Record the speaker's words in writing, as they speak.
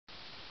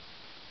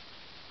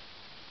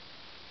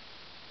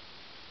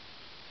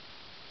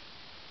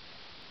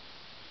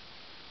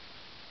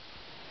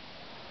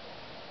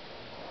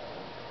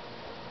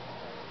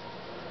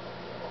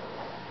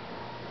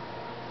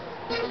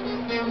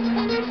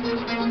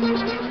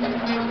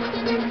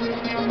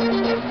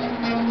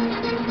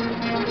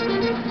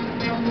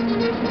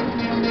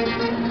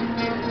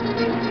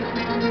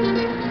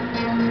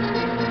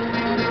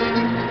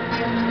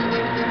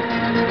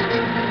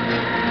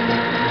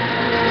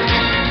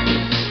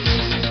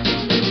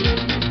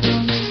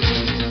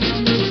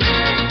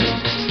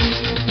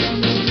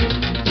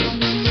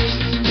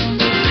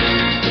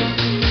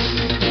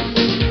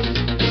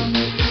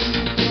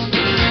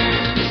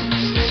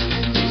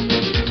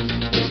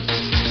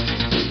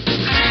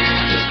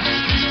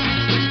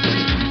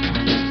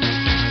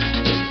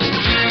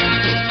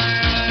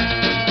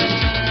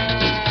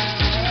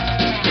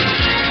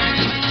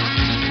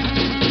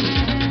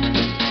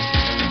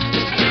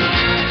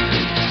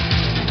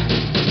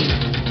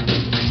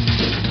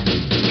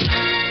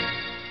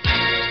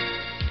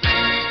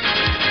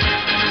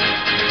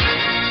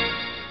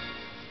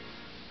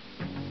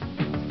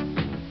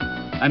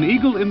An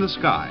eagle in the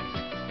sky.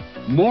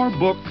 More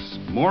books,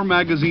 more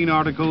magazine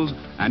articles,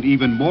 and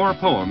even more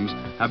poems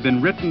have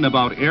been written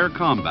about air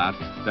combat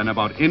than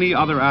about any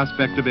other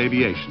aspect of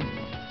aviation.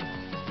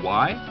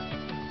 Why?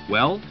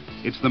 Well,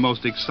 it's the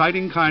most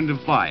exciting kind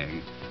of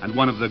flying and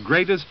one of the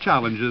greatest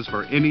challenges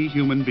for any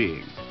human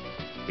being.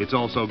 It's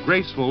also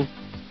graceful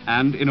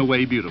and, in a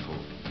way, beautiful.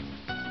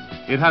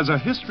 It has a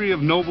history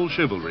of noble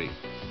chivalry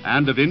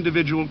and of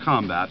individual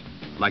combat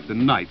like the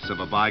knights of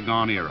a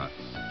bygone era.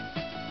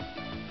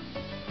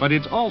 But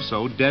it's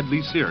also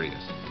deadly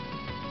serious.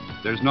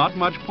 There's not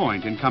much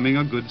point in coming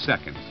a good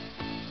second.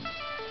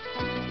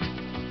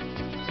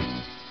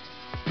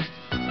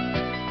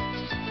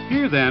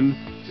 Here, then,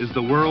 is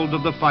the world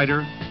of the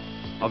fighter,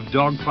 of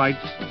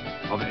dogfights,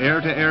 of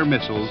air-to-air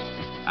missiles,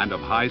 and of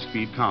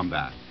high-speed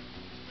combat.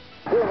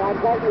 Eagle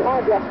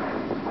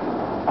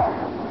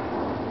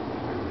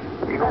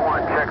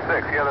 1, check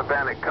 6. You have a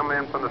bandit coming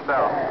in from the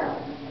south.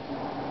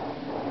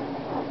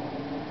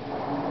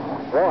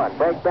 1,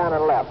 break down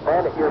and left.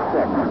 Bandit, you're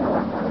 6.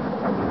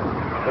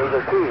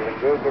 Eagle 2,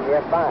 engaging the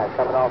F5,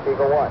 coming off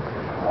Eagle 1.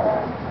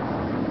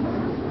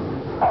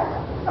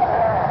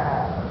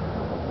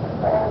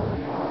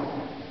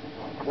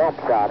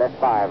 Snapshot,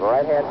 F5,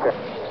 right-hand trip.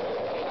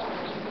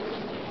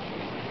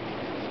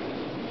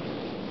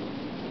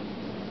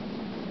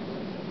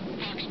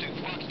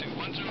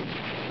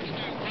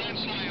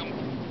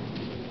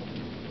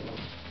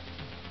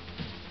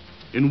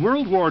 In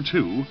World War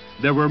II,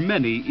 there were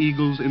many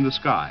eagles in the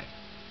sky.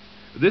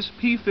 This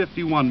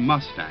P-51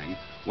 Mustang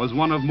was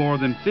one of more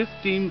than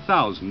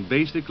 15,000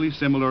 basically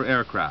similar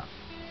aircraft.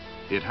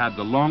 It had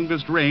the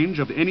longest range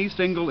of any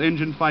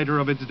single-engine fighter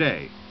of its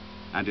day,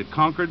 and it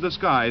conquered the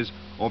skies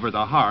over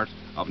the heart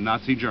of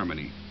Nazi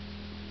Germany.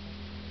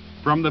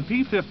 From the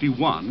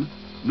P-51,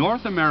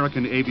 North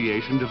American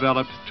aviation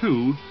developed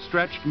 2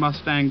 stretched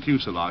Mustang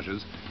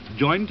fuselages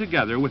joined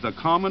together with a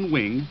common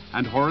wing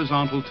and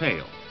horizontal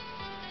tail.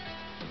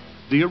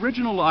 The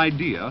original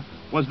idea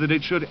was that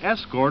it should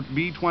escort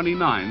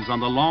B-29s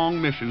on the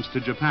long missions to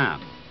Japan.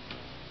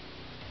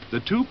 The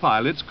 2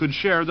 pilots could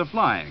share the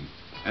flying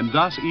and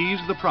thus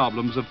ease the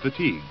problems of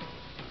fatigue.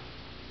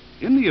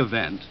 In the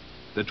event,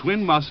 the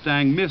twin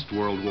Mustang missed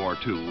World War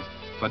II,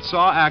 but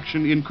saw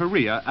action in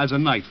Korea as a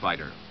night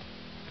fighter.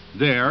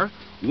 There,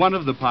 one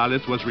of the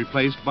pilots was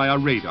replaced by a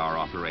radar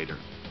operator.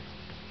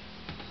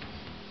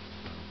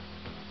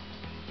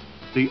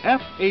 The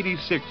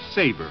F-86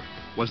 Sabre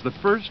was the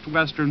first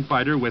Western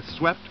fighter with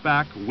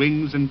swept-back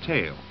wings and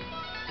tail.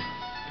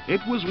 It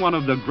was one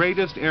of the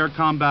greatest air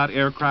combat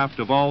aircraft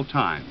of all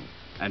time,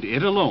 and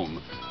it alone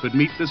could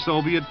meet the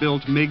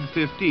Soviet-built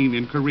MiG-15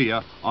 in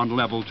Korea on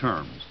level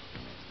terms.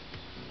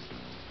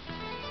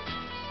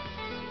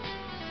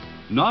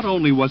 Not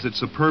only was it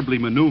superbly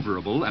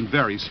maneuverable and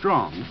very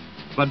strong,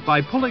 but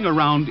by pulling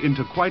around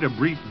into quite a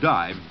brief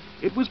dive,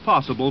 it was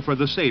possible for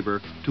the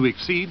Sabre to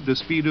exceed the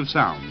speed of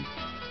sound.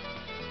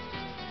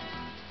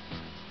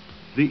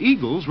 The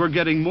Eagles were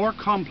getting more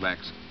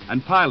complex,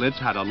 and pilots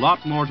had a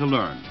lot more to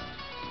learn.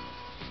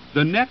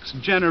 The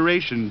next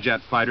generation jet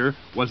fighter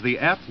was the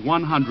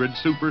F-100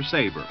 Super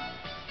Sabre.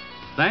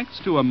 Thanks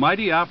to a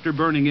mighty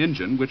afterburning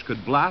engine which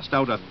could blast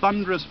out a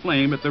thunderous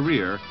flame at the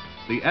rear,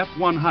 the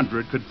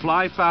F-100 could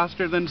fly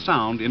faster than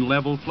sound in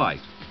level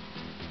flight.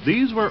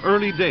 These were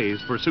early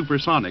days for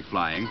supersonic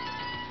flying,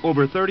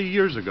 over 30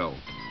 years ago,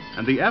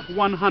 and the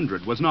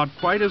F-100 was not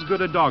quite as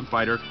good a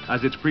dogfighter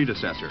as its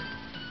predecessor.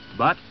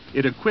 But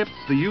it equipped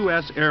the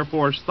U.S. Air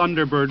Force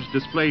Thunderbirds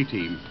display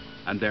team,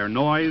 and their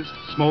noise,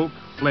 smoke,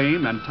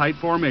 flame, and tight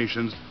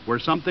formations were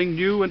something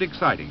new and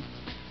exciting.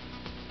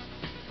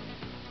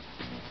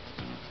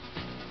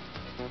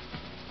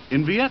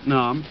 In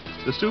Vietnam,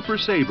 the Super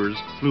Sabres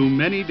flew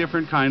many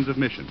different kinds of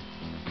missions.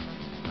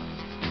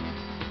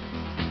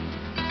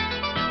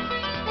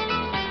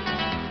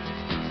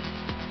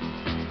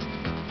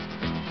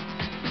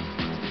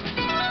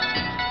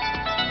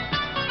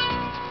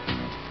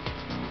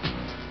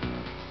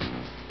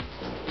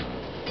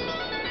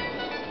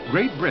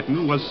 Great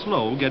Britain was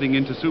slow getting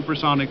into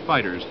supersonic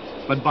fighters,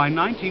 but by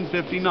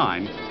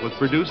 1959 was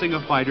producing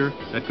a fighter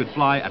that could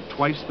fly at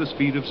twice the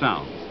speed of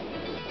sound.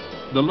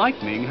 The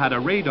Lightning had a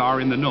radar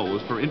in the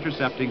nose for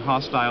intercepting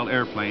hostile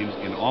airplanes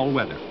in all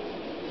weather.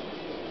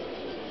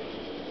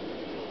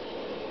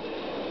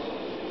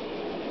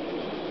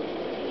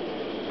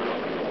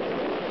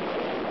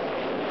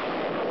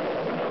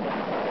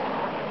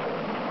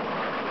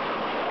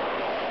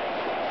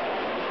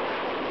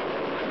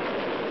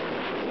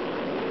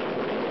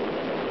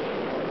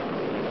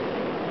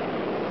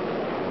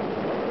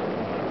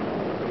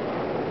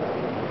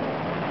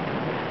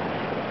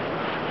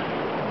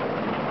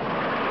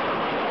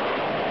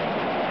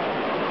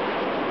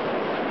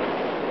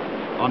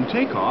 On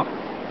takeoff,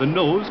 the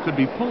nose could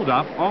be pulled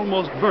up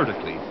almost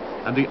vertically,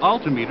 and the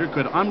altimeter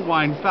could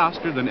unwind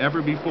faster than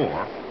ever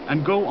before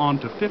and go on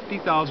to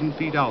 50,000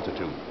 feet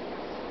altitude.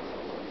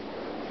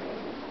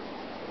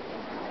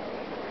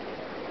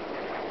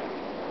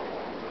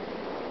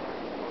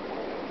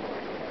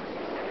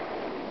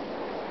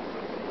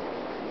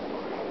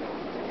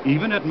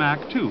 Even at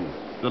Mach 2,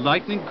 the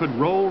Lightning could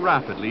roll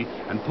rapidly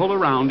and pull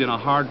around in a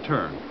hard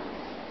turn.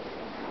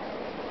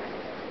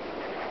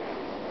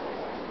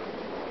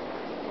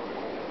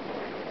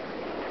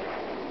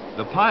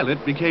 The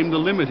pilot became the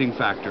limiting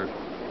factor,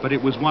 but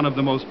it was one of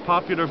the most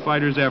popular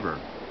fighters ever,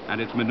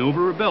 and its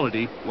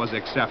maneuverability was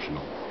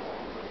exceptional.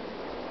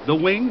 The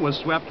wing was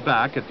swept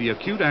back at the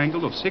acute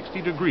angle of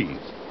 60 degrees.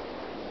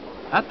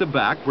 At the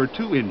back were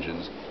two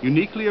engines,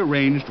 uniquely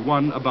arranged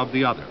one above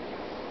the other.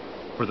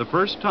 For the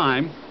first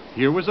time,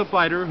 here was a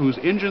fighter whose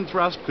engine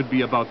thrust could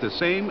be about the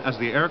same as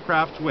the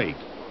aircraft's weight.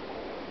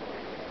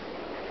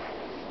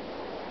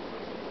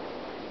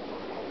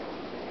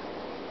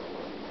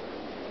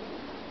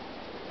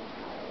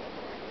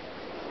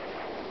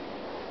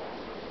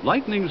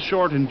 Lightning's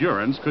short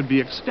endurance could be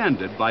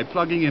extended by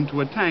plugging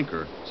into a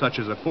tanker, such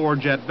as a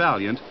four-jet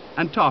Valiant,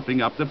 and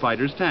topping up the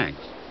fighter's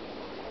tanks.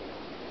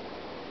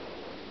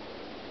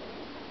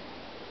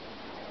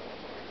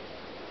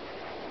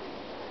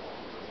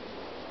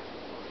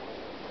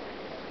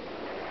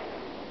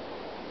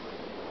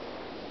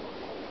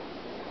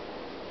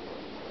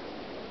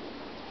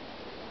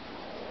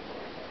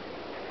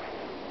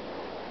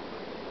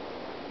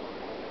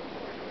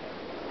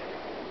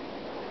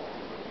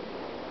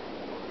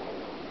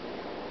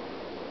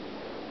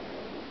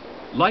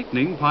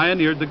 Lightning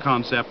pioneered the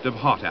concept of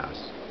hot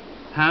ass,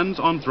 hands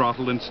on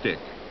throttle and stick,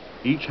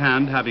 each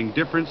hand having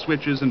different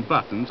switches and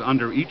buttons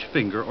under each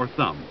finger or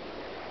thumb.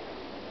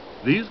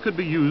 These could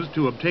be used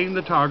to obtain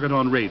the target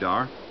on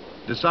radar,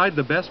 decide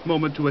the best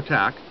moment to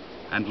attack,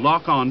 and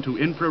lock on to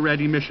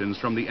infrared emissions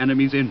from the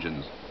enemy's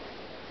engines.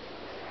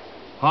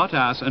 Hot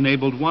ass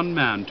enabled one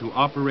man to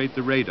operate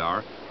the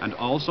radar and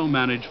also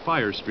manage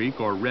fire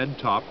streak or red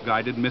top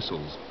guided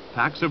missiles,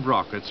 packs of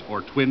rockets,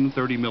 or twin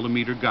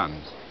 30mm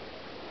guns.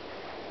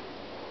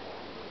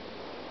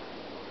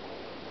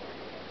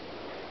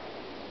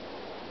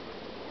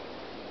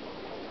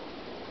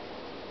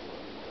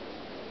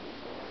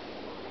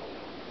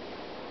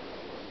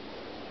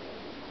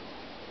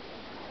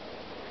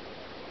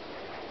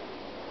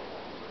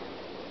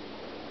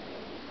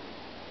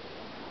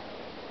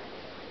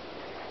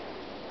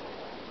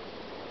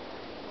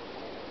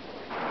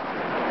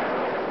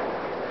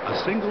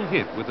 A single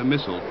hit with a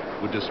missile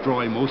would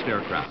destroy most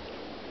aircraft.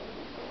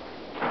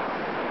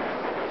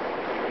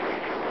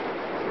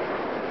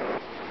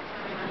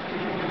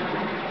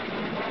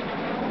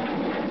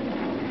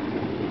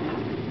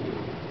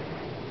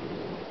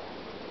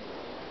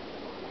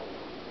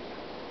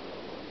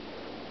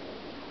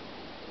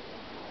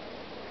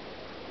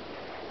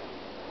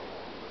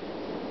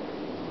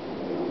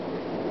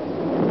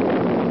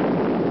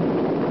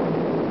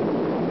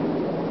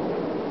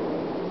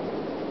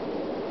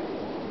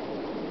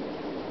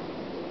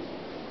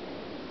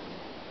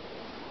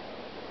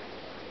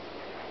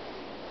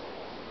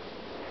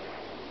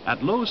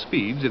 At low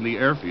speeds in the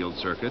airfield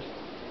circuit,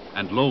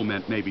 and low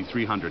meant maybe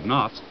 300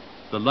 knots,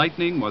 the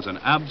Lightning was an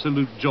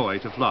absolute joy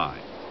to fly.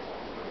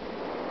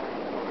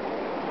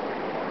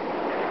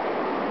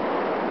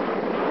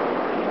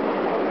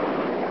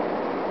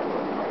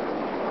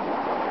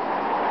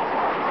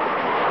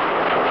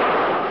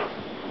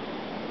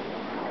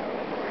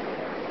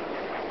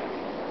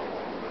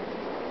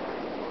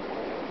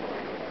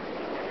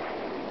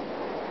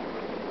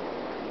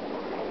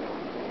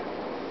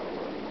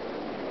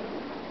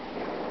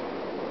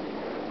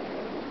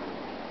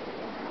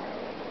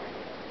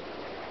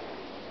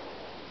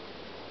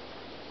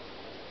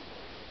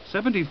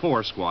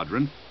 '74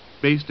 Squadron,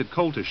 based at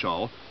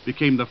Coltishall,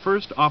 became the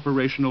first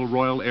operational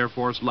Royal Air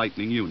Force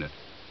Lightning unit.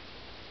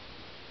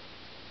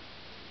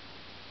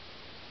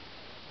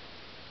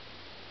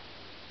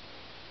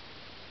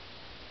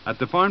 At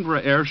the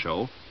Farnborough Air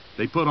Show,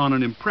 they put on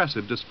an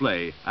impressive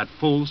display at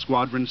full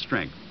squadron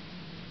strength.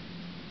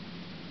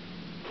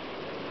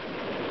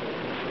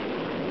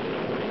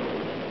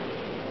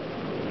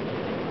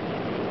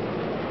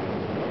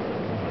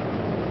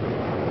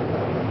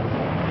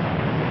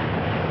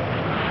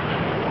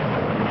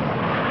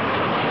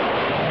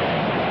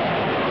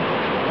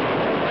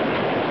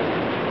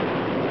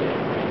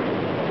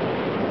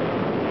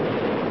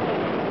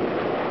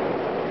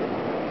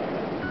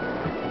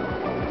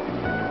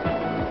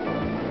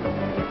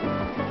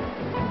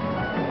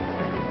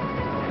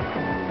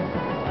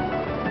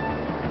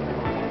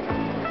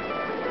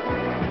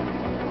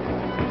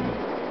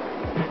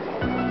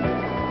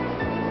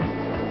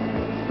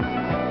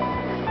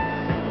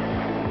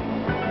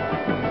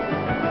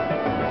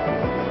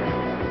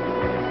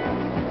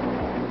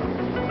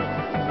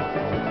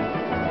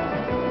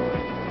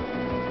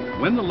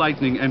 When the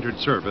Lightning entered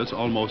service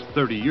almost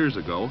 30 years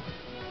ago,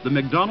 the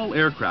McDonnell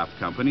Aircraft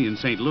Company in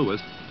St. Louis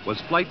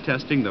was flight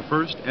testing the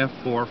first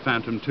F-4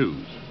 Phantom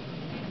IIs.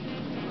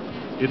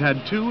 It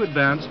had two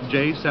advanced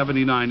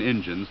J-79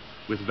 engines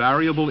with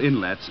variable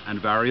inlets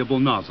and variable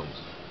nozzles.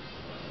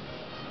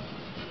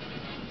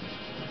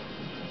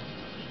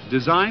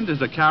 Designed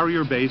as a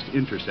carrier-based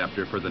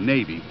interceptor for the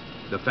Navy,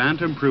 the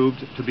Phantom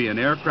proved to be an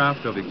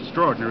aircraft of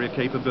extraordinary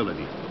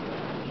capability.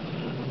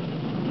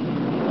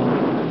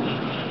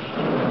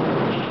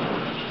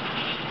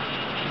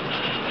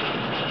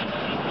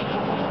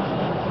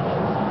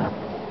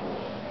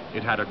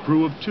 had a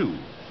crew of 2,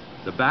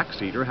 the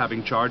backseater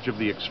having charge of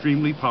the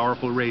extremely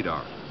powerful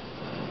radar.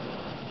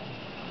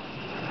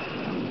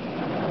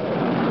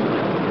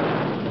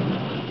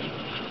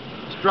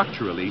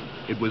 Structurally,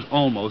 it was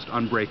almost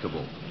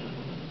unbreakable.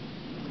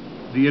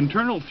 The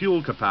internal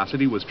fuel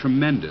capacity was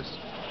tremendous,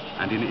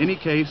 and in any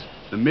case,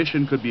 the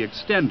mission could be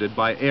extended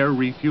by air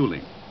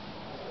refueling.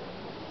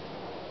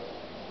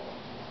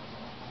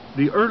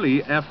 The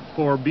early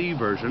F-4B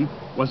version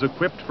was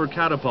equipped for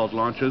catapult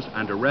launches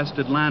and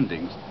arrested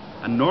landings,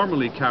 and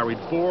normally carried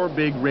 4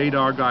 big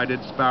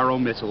radar-guided Sparrow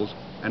missiles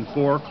and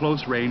 4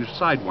 close-range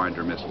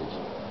Sidewinder missiles.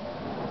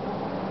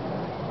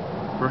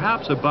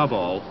 Perhaps above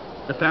all,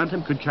 the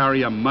Phantom could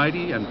carry a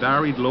mighty and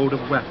varied load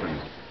of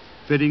weapons,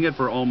 fitting it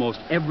for almost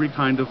every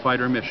kind of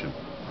fighter mission.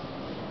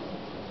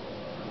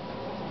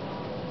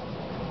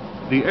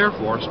 The Air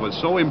Force was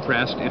so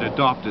impressed it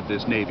adopted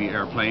this Navy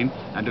airplane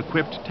and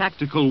equipped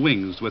tactical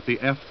wings with the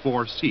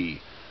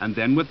F-4C and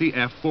then with the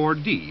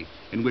F-4D,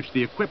 in which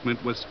the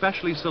equipment was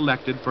specially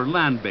selected for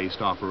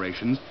land-based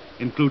operations,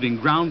 including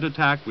ground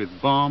attack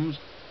with bombs,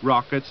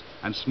 rockets,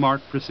 and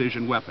smart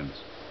precision weapons.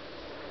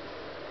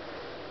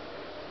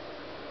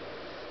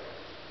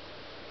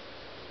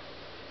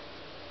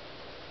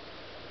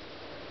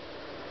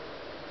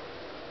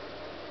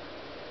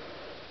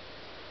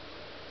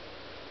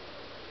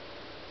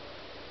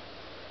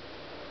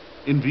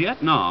 In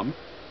Vietnam,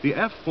 the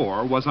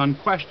F-4 was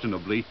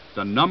unquestionably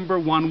the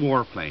 #1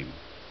 warplane.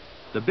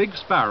 The big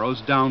Sparrows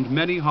downed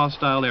many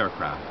hostile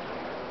aircraft.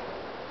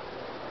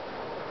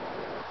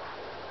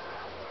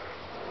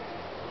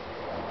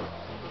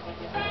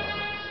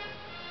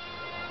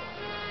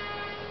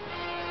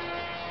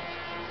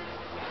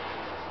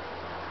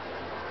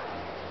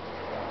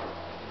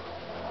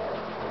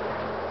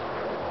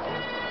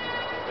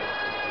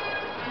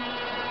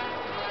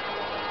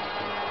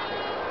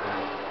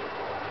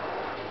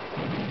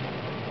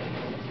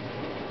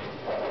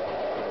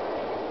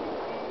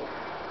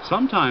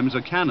 Sometimes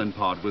a cannon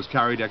pod was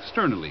carried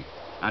externally,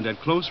 and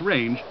at close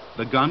range,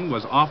 the gun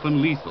was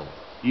often lethal,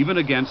 even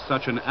against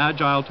such an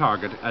agile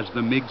target as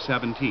the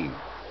MiG-17.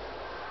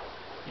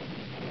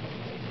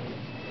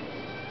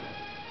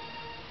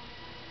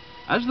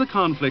 As the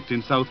conflict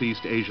in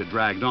Southeast Asia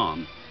dragged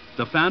on,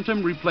 the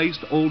Phantom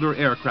replaced older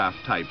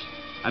aircraft types,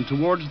 and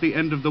towards the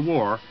end of the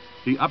war,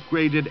 the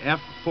upgraded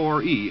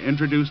F-4E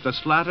introduced a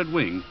slatted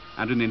wing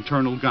and an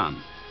internal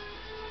gun.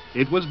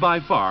 It was by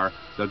far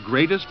the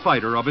greatest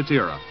fighter of its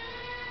era.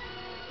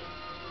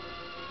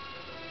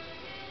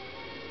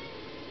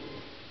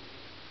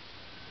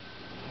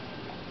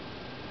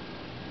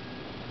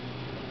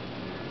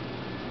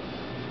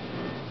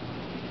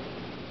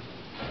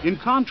 In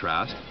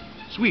contrast,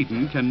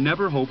 Sweden can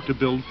never hope to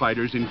build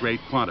fighters in great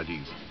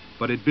quantities,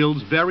 but it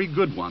builds very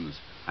good ones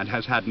and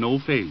has had no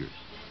failures.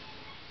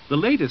 The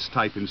latest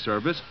type in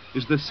service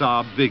is the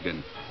Saab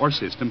Viggen, or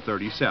System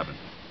 37.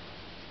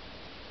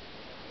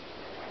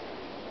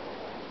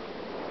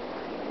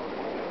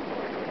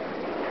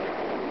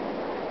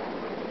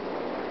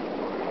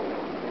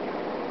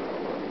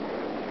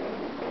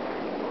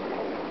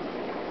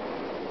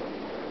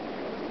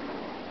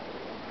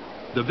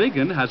 The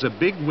Viggen has a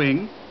big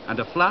wing and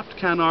a flapped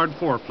canard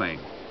foreplane,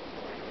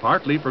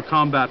 partly for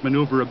combat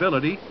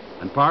maneuverability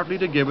and partly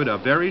to give it a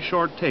very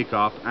short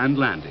takeoff and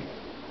landing.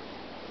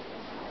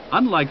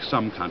 Unlike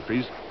some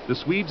countries, the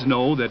Swedes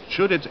know that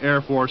should its air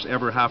force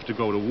ever have to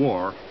go to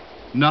war,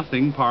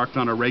 nothing parked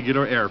on a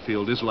regular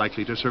airfield is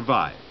likely to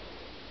survive.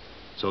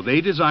 So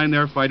they design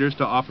their fighters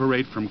to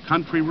operate from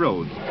country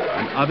roads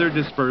and other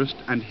dispersed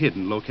and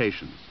hidden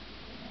locations.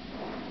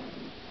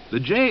 The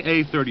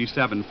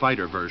JA-37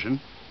 fighter version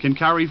can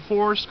carry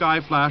 4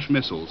 Skyflash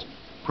missiles,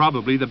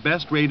 probably the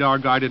best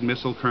radar-guided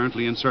missile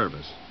currently in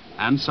service,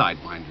 and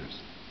Sidewinders.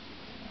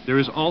 There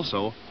is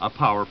also a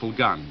powerful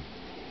gun.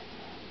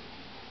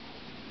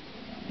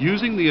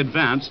 Using the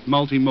advanced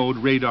multi-mode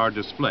radar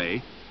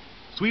display,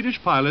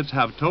 Swedish pilots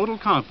have total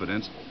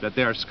confidence that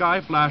their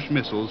Skyflash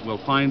missiles will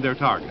find their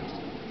targets.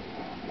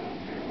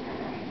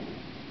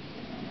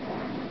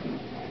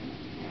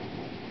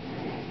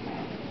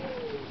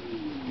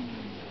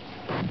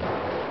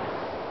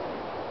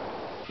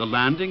 The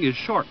landing is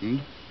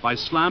shortened by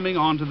slamming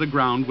onto the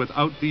ground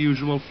without the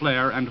usual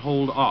flare and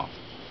hold off,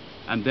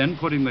 and then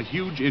putting the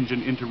huge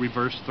engine into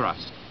reverse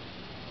thrust.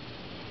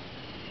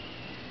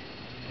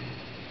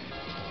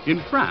 In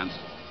France,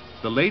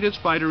 the latest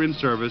fighter in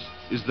service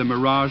is the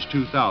Mirage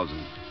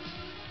 2000.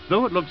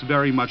 Though it looks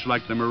very much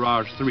like the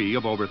Mirage 3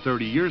 of over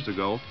 30 years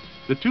ago,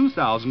 the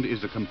 2000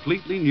 is a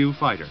completely new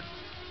fighter.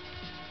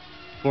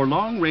 For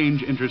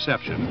long-range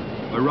interception,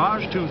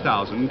 Mirage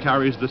 2000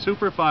 carries the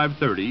Super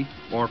 530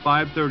 or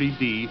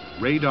 530D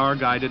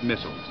radar-guided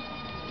missiles.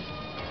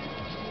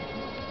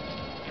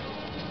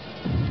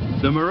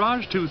 The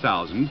Mirage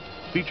 2000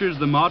 features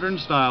the modern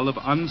style of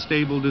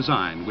unstable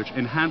design which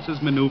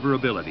enhances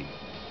maneuverability.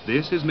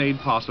 This is made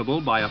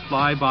possible by a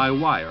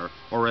fly-by-wire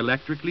or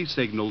electrically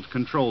signaled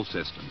control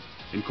system,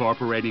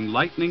 incorporating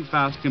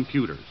lightning-fast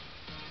computers.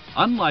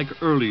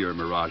 Unlike earlier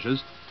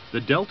Mirages,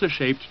 The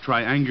delta-shaped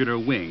triangular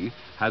wing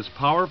has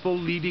powerful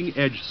leading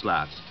edge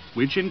slats,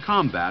 which in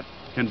combat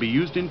can be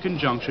used in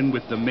conjunction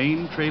with the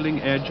main trailing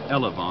edge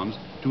elevons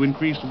to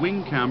increase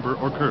wing camber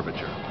or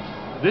curvature.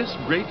 This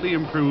greatly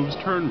improves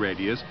turn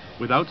radius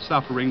without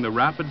suffering the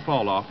rapid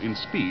fall-off in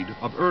speed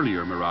of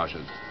earlier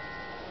Mirages.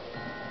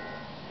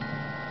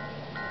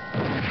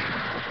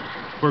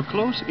 For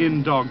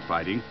close-in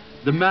dogfighting,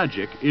 the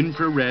Magic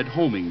infrared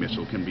homing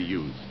missile can be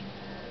used.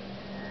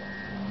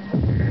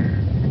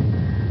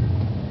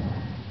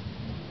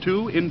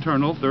 2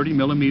 internal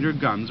 30mm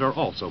guns are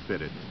also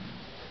fitted.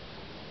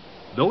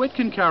 Though it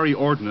can carry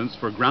ordnance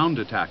for ground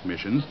attack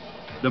missions,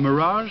 the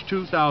Mirage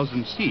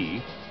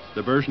 2000C,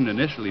 the version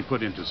initially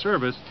put into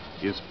service,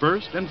 is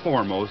first and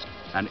foremost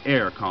an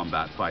air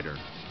combat fighter.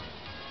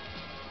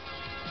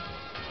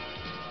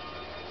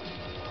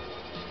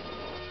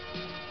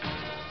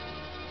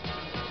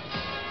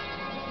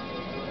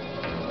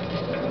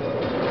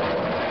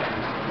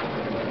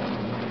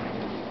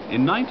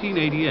 In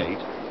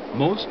 1988,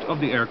 most of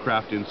the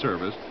aircraft in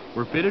service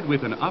were fitted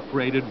with an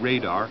uprated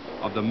radar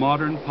of the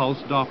modern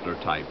pulse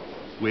Doppler type,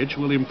 which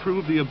will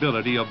improve the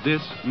ability of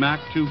this Mach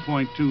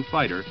 2.2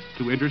 fighter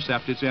to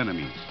intercept its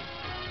enemies.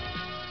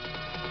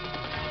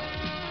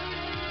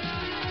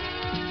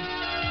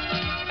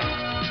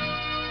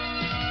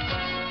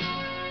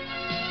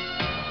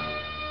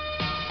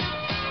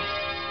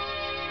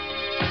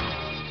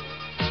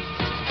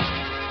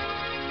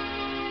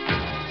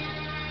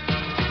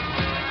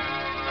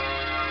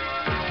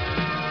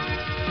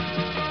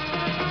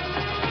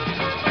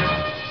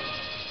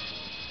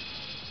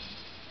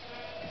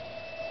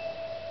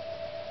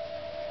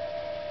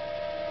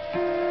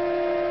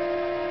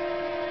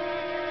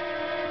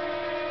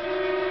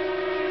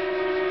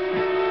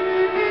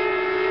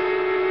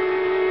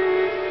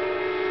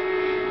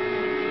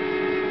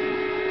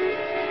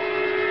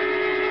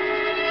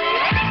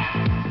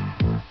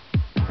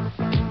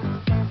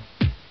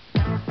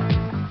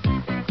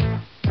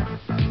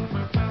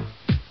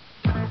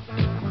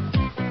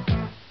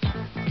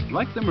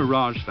 Like the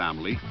Mirage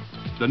family,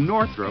 the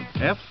Northrop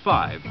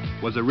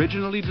F-5 was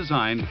originally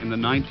designed in the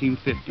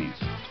 1950s.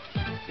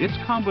 Its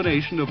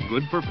combination of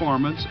good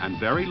performance and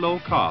very low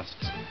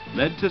costs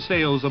led to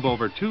sales of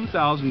over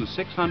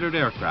 2,600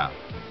 aircraft.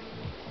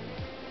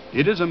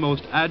 It is a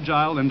most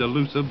agile and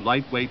elusive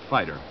lightweight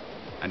fighter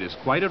and is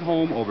quite at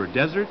home over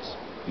deserts,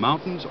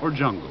 mountains, or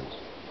jungles.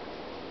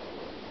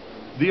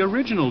 The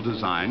original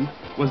design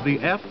was the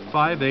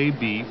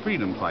F-5AB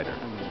Freedom Fighter.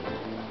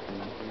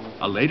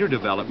 A later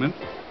development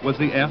was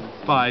the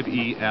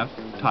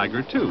F-5EF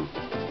Tiger II.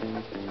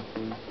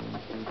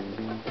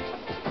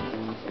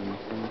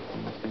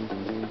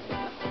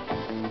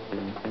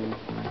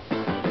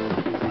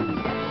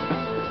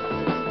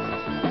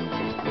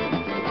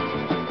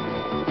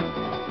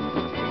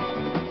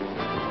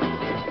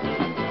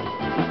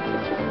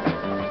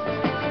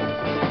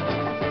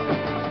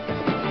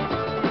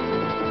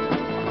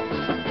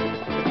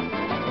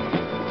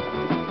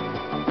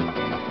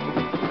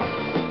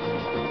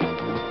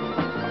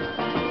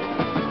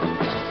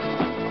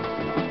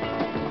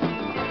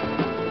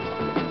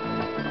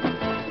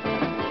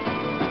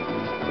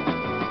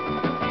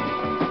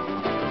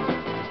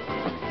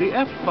 The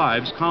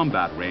F-5's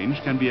combat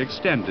range can be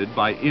extended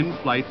by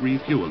in-flight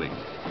refueling.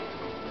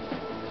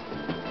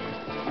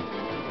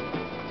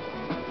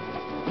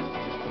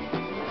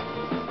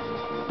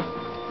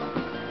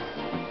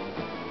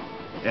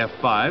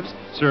 F-5s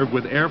serve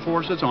with air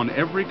forces on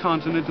every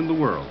continent in the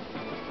world.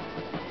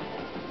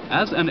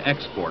 As an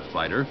export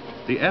fighter,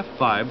 the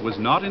F-5 was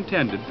not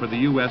intended for the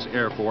U.S.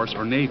 Air Force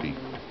or Navy,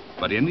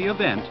 but in the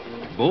event,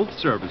 both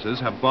services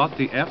have bought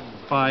the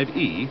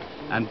F-5E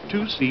and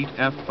two-seat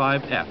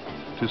F-5F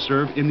to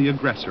serve in the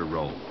aggressor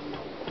role.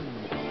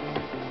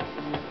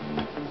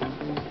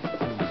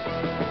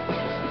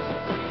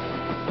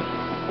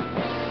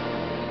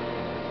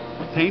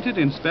 Painted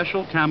in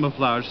special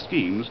camouflage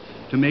schemes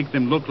to make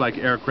them look like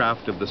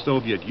aircraft of the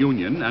Soviet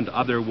Union and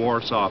other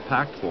Warsaw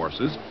Pact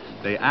forces,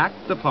 they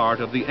act the part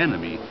of the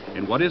enemy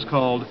in what is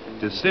called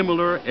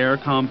dissimilar air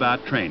combat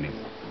training.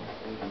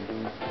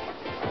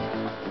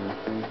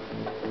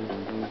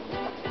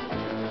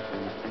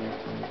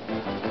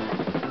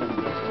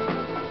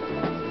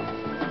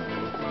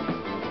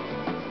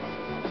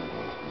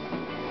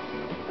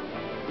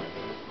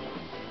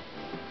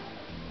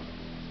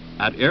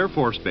 At Air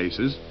Force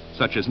bases,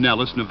 such as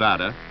Nellis,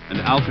 Nevada, and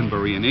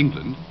Alconbury in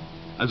England,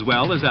 as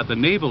well as at the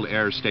naval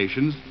air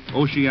stations,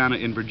 Oceana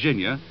in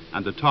Virginia,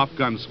 and the Top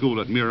Gun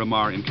School at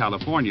Miramar in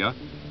California,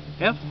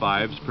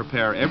 F-5s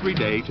prepare every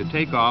day to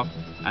take off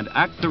and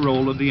act the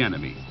role of the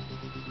enemy.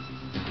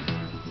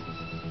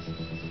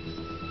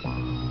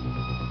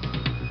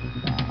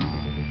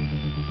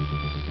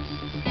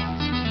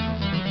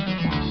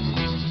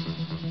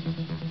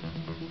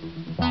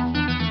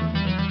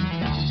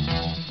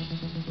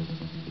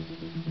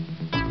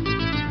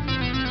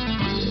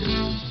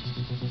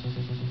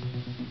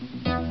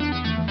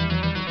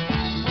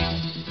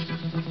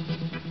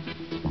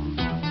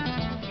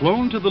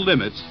 Flown to the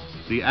limits,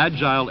 the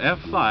agile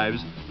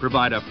F-5s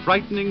provide a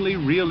frighteningly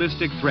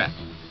realistic threat.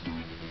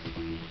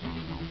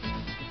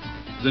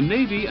 The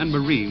Navy and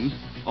Marines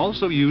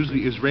also use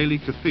the Israeli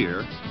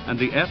Kafir and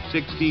the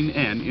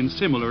F-16N in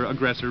similar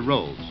aggressor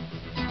roles.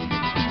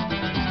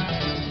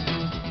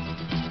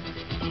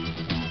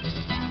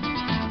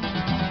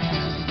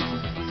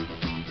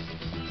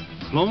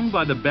 Flown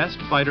by the best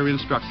fighter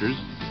instructors,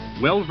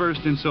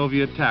 well-versed in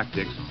Soviet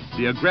tactics,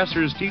 the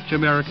aggressors teach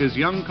America's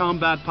young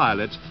combat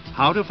pilots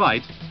how to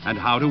fight and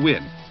how to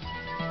win.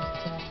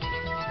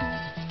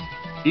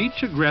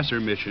 Each aggressor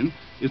mission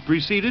is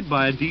preceded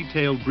by a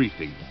detailed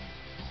briefing.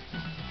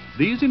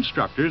 These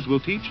instructors will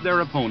teach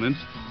their opponents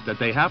that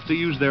they have to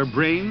use their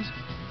brains,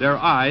 their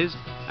eyes,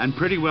 and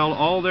pretty well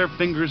all their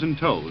fingers and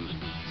toes.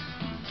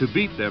 To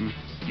beat them,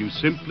 you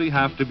simply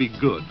have to be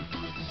good.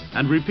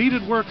 And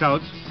repeated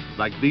workouts,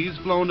 like these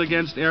flown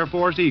against Air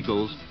Force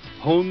Eagles,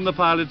 hone the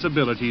pilot's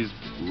abilities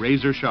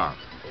razor sharp.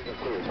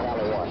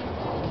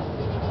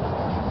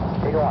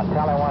 Eagle 1,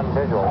 Charlie 1,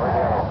 visual. Where's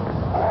the other one?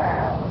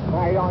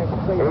 No, you don't even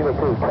see it. Eagle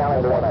 2,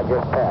 Charlie 1, I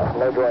just passed.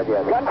 No droid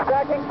yet. Gun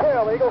stacking,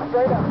 kill. Eagle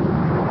straight up.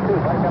 2,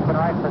 back up and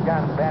right for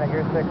guns. Bandit,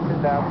 you're 6,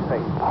 2,000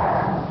 feet.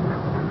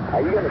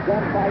 Are you going to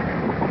gun fight?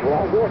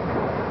 Yeah, good.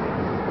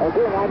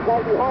 Okay, I'm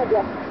right behind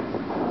you.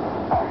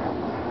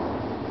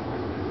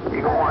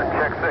 Eagle 1,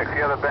 check 6.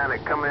 The other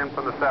Bandit coming in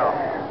from the south.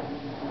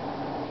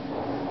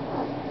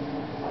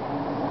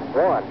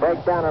 1,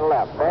 break down and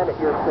left. Bandit,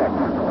 you're 6.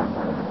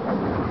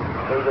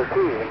 Eagle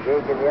 2,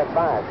 engaging the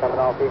F5, coming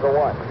off Eagle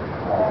 1.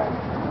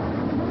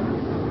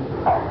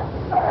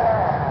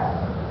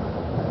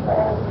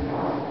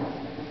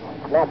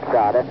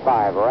 Snapshot,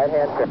 F5,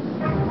 right-hand trip.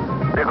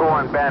 Nickel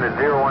 1, Bandit,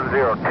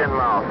 010, 10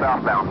 miles,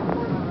 southbound.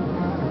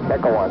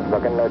 Nickel 1's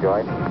looking, no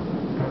joint.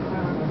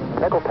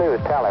 Nickel 2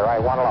 is Charlie,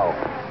 right, 1 low.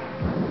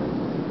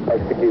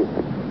 Execute.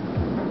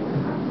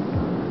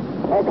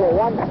 Okay,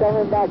 1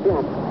 coming back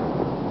in.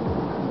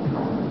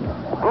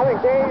 I'm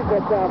engaged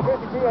at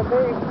 50 GMB.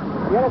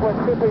 The other one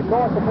should be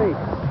north of me.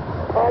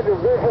 Roger,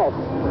 visual.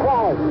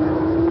 Fly.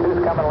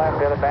 2's coming left,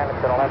 the other Bandit's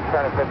to the left,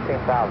 turn at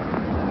 15,000.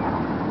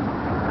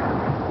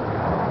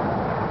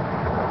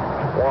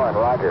 1,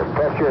 roger.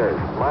 Press yours.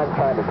 Mine's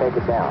trying to take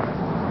it down.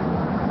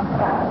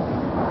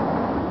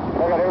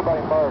 I got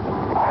everybody merged.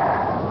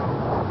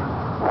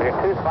 I got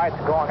 2 fights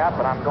going up,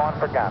 and I'm going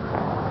for guns.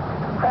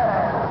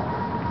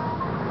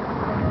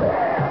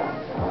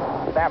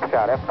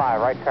 Snapshot, F5,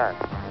 right turn.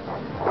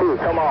 2,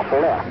 come off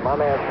left. My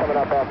man's coming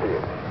up after you.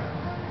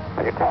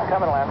 I got 2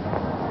 coming left.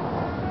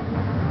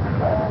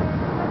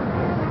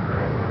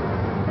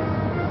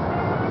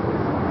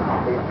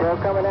 He's still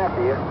coming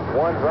after you.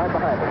 1's right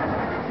behind him.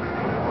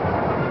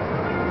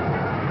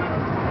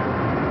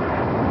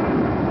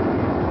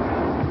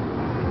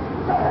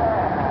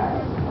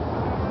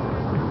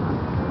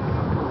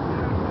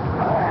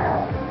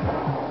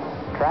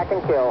 Track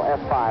and kill,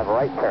 F5,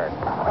 right turn.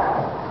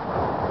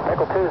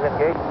 Nickel 2's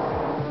engaged.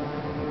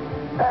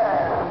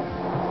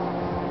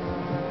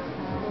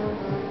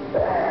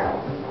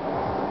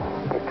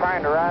 He's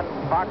trying to run.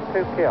 Fox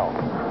 2 kill.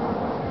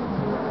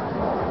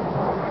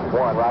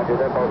 1, roger,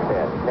 they're both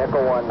dead.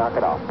 Nickel 1, knock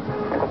it off.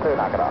 Nickel 2,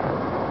 knock it off.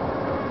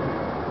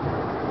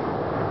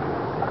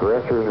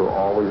 Aggressors will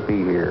always be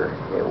here.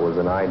 It was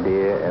an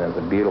idea, and it's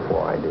a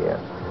beautiful idea.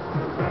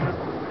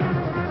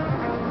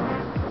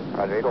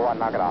 Roger, Eagle 1,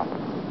 knock it off.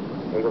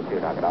 Eagle 2,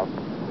 knock it off.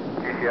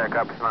 GCI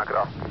copies, knock it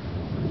off.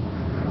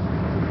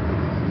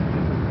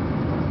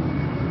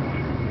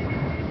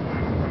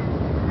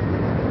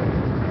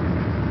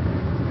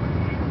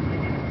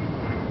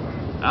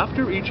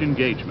 After each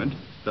engagement,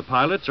 the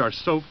pilots are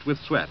soaked with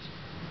sweat.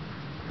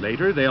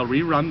 Later, they'll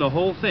rerun the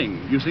whole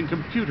thing using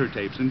computer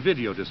tapes and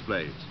video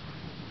displays.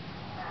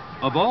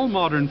 Of all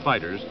modern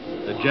fighters,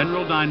 the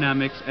General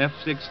Dynamics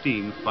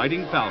F-16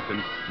 Fighting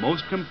Falcon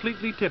most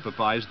completely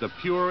typifies the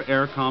pure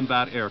air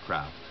combat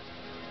aircraft.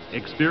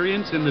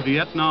 Experience in the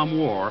Vietnam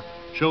War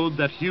showed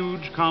that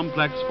huge,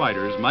 complex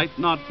fighters might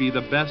not be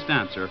the best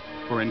answer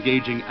for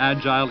engaging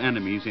agile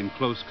enemies in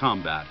close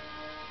combat.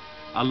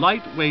 A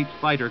lightweight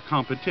fighter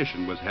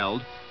competition was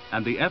held,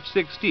 and the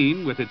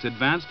F-16, with its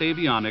advanced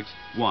avionics,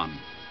 won.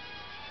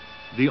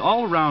 The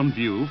all-round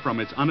view from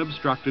its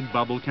unobstructed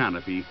bubble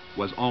canopy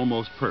was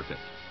almost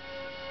perfect.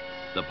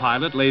 The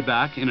pilot lay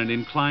back in an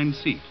inclined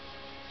seat,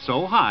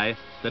 so high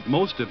that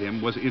most of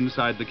him was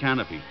inside the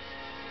canopy.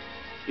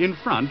 In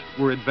front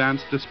were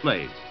advanced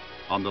displays.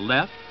 On the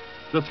left,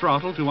 the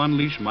throttle to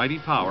unleash mighty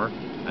power,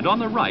 and on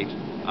the right,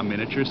 a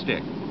miniature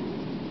stick.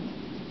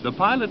 The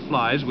pilot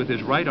flies with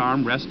his right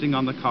arm resting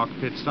on the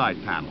cockpit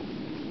side panel.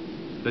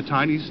 The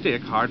tiny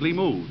stick hardly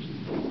moves,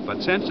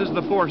 but senses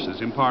the forces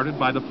imparted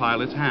by the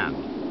pilot's hand.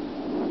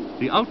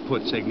 The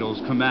output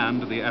signals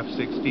command the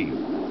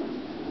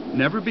F-16.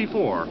 Never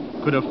before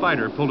could a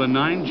fighter pull a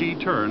 9G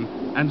turn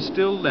and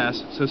still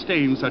less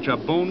sustain such a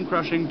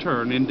bone-crushing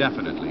turn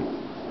indefinitely.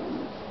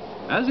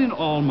 As in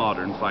all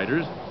modern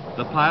fighters,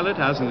 the pilot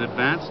has an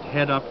advanced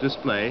head-up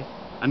display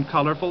and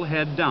colorful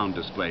head-down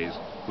displays,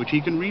 which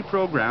he can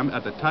reprogram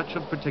at the touch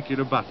of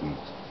particular buttons.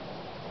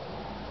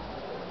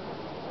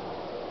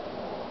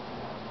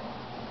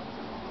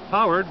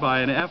 Powered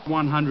by an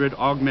F-100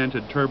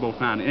 augmented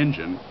turbofan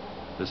engine,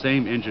 the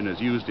same engine as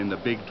used in the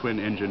big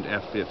twin-engined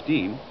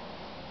F-15,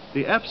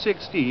 the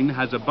F-16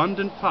 has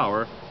abundant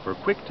power for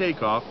quick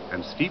takeoff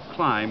and steep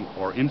climb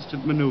or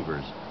instant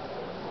maneuvers.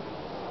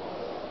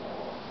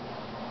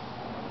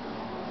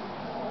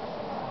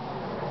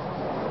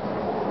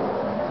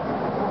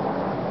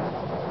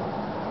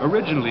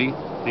 Originally,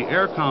 the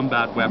air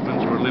combat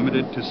weapons were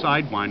limited to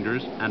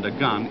sidewinders and a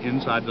gun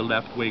inside the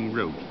left wing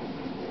root.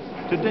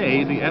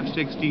 Today, the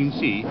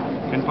F-16C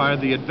can fire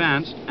the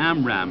advanced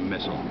AMRAAM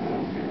missile.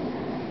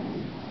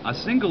 A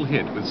single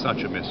hit with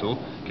such a missile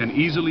can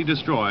easily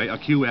destroy a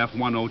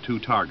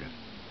QF-102 target.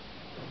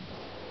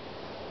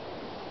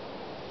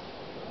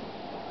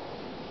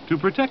 To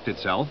protect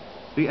itself,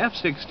 the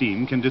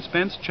F-16 can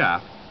dispense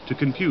chaff to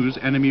confuse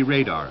enemy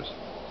radars.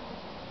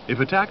 If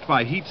attacked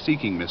by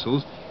heat-seeking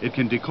missiles, it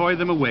can decoy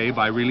them away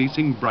by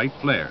releasing bright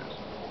flares.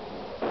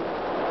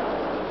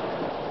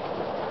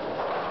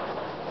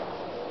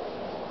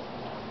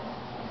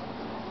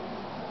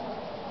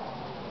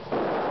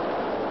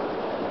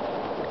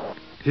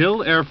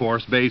 Hill Air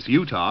Force Base,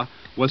 Utah,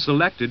 was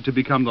selected to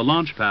become the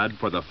launch pad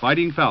for the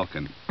Fighting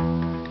Falcon.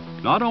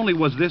 Not only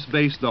was this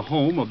base the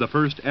home of the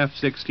first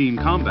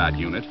F-16 combat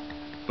unit,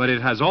 but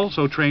it has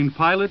also trained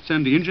pilots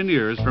and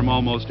engineers from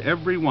almost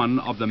every one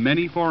of the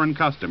many foreign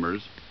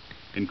customers,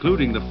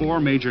 including the 4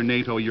 major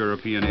NATO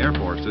European air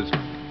forces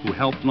who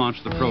helped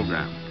launch the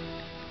program.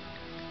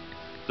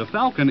 The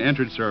Falcon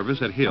entered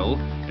service at Hill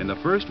in the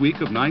first week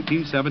of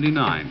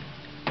 1979,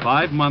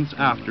 5 months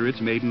after its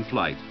maiden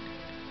flight.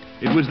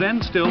 It was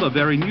then still a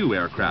very new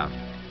aircraft,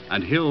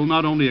 and Hill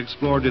not only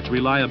explored its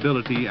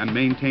reliability and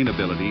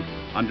maintainability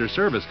under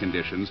service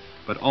conditions,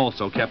 but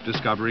also kept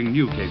discovering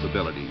new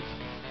capabilities.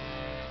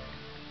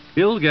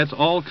 Hill gets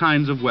all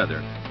kinds of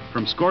weather,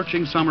 from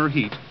scorching summer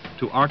heat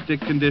to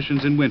Arctic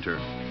conditions in winter,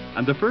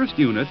 and the first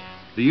unit,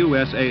 the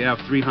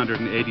USAF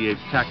 388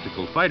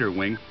 Tactical Fighter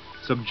Wing,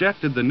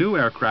 subjected the new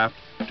aircraft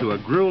to a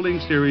grueling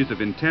series of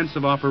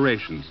intensive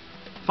operations,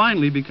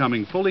 finally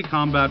becoming fully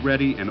combat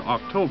ready in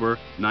October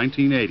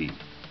 1980.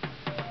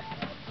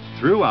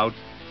 Throughout,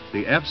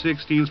 the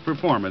F-16's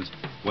performance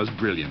was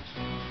brilliant.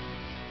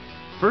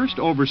 First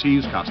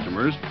overseas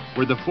customers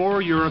were the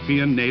 4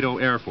 European NATO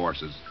air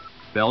forces,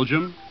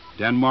 Belgium,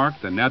 Denmark,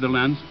 the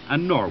Netherlands,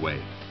 and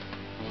Norway.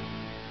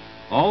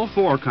 All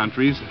 4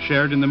 countries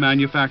shared in the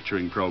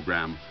manufacturing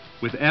program,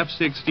 with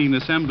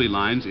F-16 assembly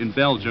lines in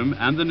Belgium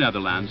and the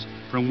Netherlands,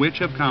 from which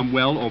have come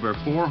well over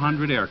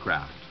 400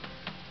 aircraft.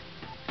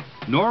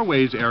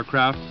 Norway's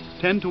aircraft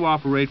tend to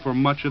operate for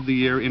much of the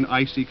year in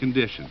icy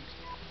conditions.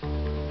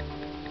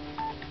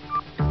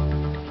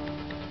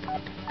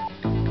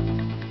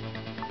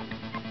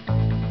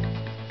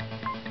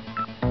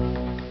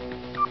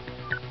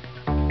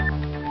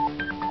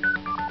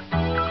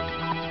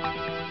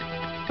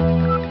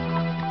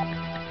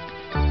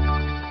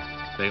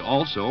 They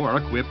also are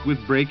equipped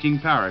with braking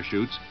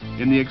parachutes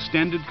in the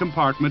extended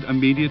compartment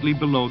immediately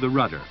below the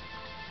rudder.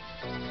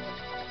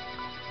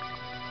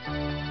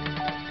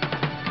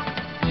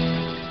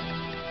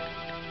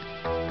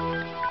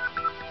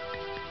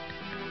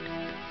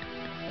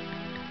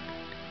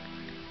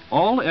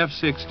 All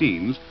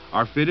F-16s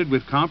are fitted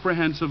with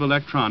comprehensive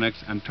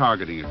electronics and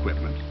targeting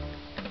equipment.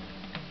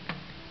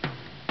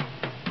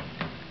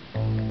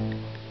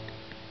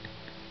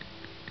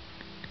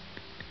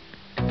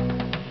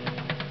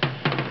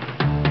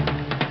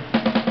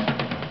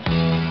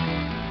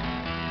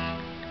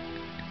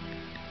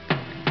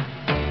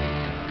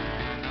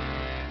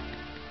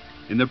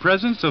 In the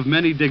presence of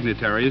many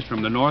dignitaries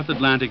from the North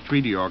Atlantic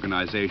Treaty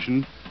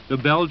Organization, the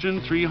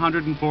Belgian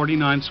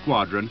 349th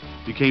Squadron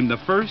became the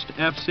first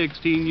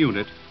F-16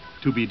 unit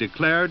to be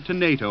declared to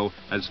NATO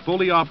as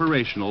fully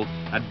operational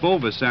at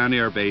Beauvesin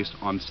Air Base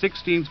on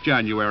 16th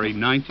January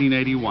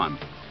 1981.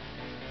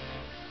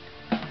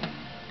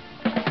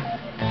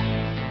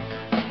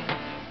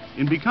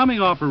 In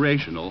becoming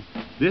operational,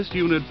 this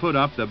unit put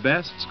up the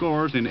best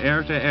scores in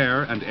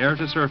air-to-air and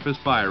air-to-surface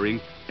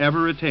firing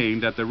ever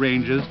attained at the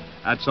ranges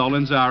at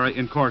Solenzara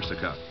in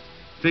Corsica,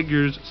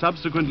 figures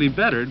subsequently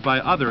bettered by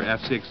other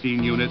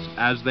F-16 units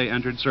as they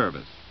entered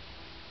service.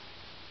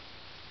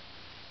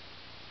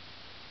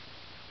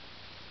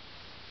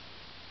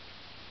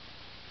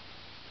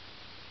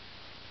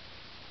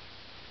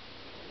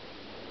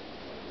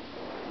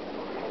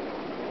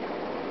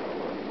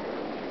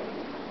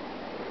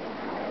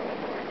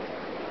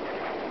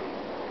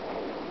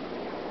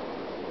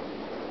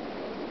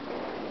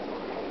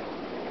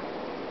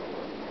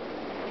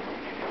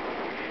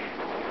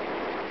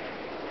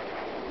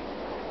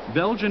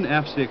 Belgian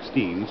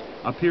F-16s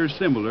appear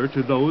similar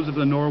to those of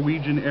the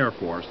Norwegian Air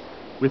Force,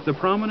 with the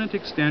prominent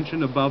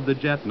extension above the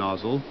jet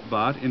nozzle,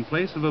 but in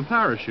place of a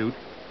parachute,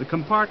 the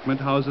compartment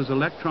houses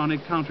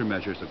electronic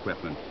countermeasures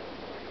equipment.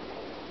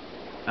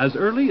 As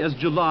early as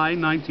July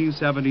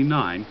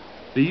 1979,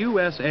 the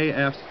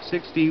USAF's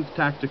 16th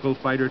Tactical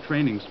Fighter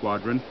Training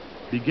Squadron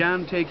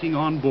began taking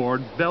on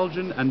board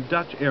Belgian and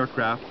Dutch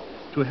aircraft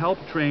to help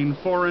train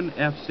foreign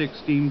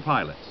F-16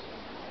 pilots.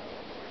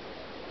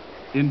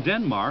 In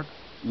Denmark,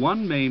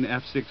 one main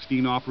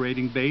F-16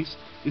 operating base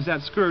is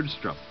at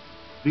Skurdstrup,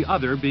 the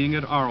other being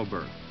at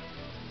Arlberg.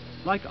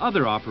 Like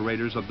other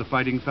operators of the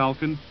Fighting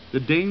Falcon, the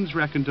Danes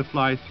reckon to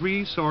fly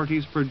 3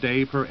 sorties per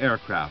day per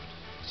aircraft,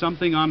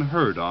 something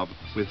unheard of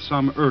with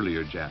some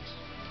earlier jets.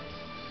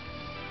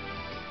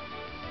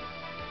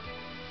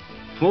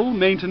 Full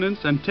maintenance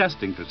and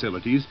testing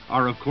facilities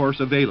are of course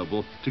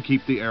available to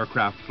keep the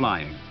aircraft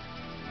flying.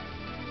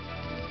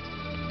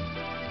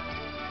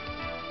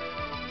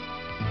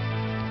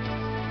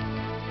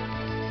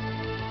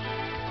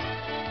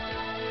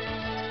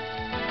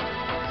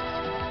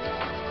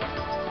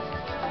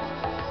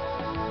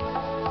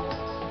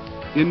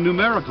 In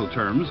numerical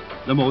terms,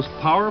 the most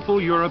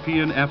powerful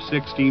European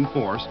F-16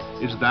 force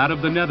is that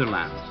of the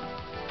Netherlands.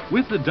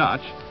 With the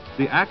Dutch,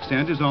 the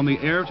accent is on the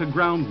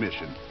air-to-ground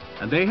mission,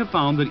 and they have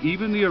found that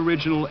even the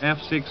original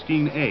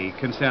F-16A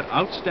can set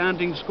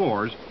outstanding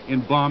scores in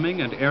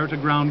bombing and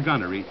air-to-ground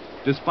gunnery,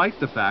 despite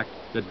the fact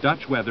that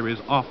Dutch weather is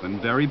often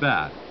very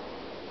bad.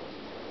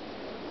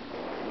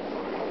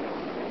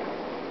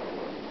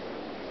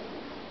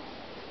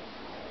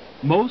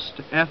 Most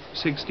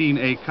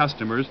F-16A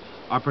customers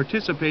are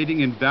participating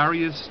in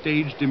various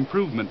staged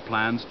improvement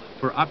plans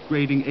for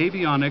upgrading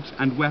avionics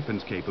and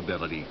weapons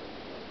capability.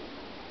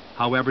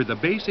 However, the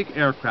basic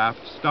aircraft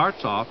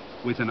starts off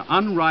with an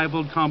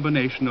unrivaled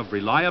combination of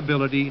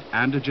reliability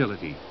and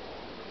agility.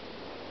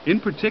 In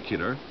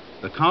particular,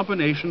 the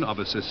combination of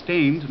a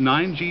sustained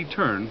 9G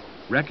turn,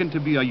 reckoned to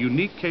be a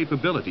unique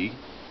capability,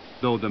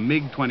 though the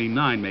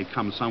MiG-29 may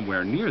come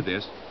somewhere near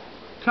this,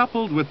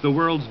 coupled with the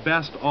world's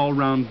best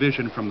all-round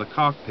vision from the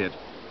cockpit,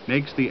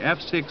 makes the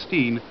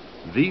F-16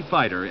 the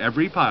fighter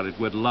every pilot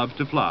would love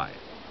to fly.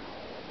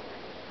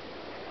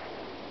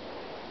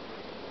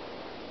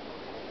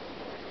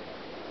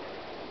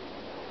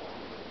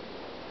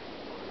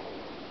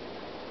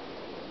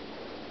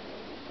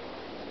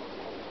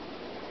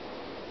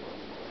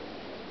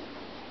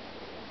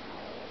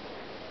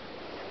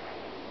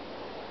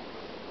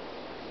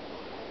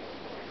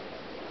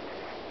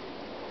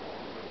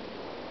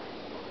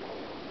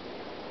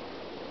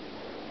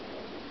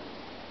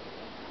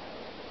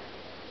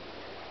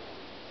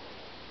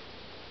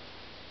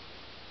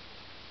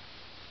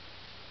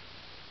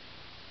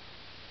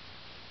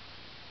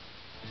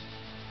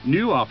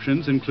 New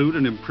options include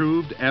an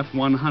improved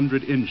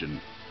F-100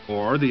 engine,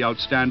 or the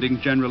outstanding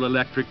General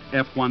Electric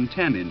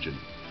F-110 engine.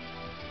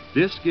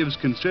 This gives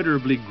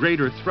considerably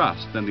greater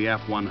thrust than the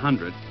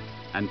F-100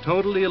 and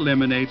totally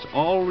eliminates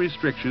all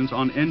restrictions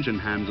on engine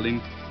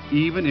handling,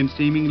 even in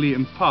seemingly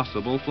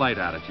impossible flight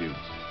attitudes.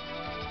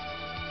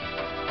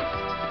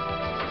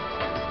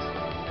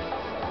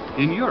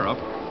 In Europe,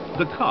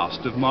 the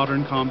cost of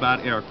modern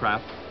combat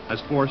aircraft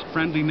has forced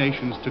friendly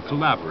nations to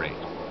collaborate.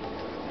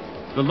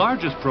 The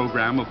largest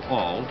program of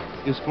all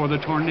is for the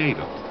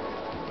Tornado.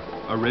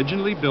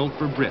 Originally built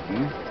for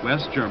Britain,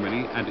 West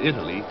Germany, and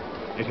Italy,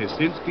 it has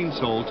since been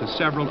sold to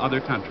several other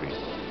countries.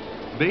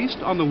 Based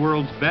on the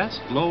world's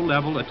best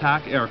low-level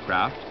attack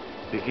aircraft,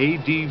 the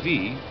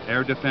ADV,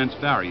 Air Defense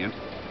variant,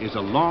 is a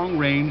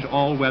long-range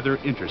all-weather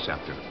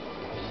interceptor.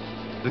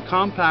 The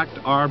compact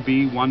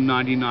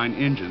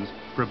RB-199 engines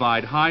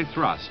provide high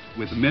thrust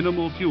with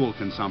minimal fuel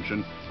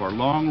consumption for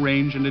long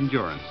range and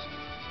endurance.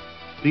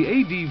 The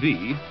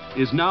ADV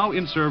is now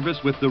in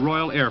service with the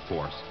Royal Air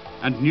Force,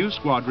 and new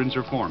squadrons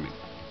are forming.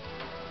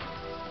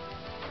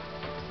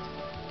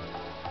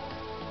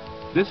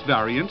 This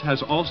variant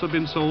has also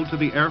been sold to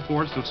the Air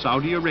Force of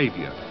Saudi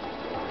Arabia.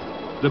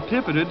 The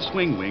pivoted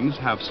swing wings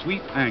have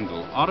sweep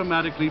angle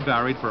automatically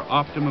varied for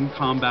optimum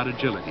combat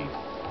agility,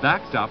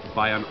 backed up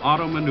by an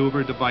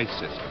auto-maneuver device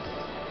system.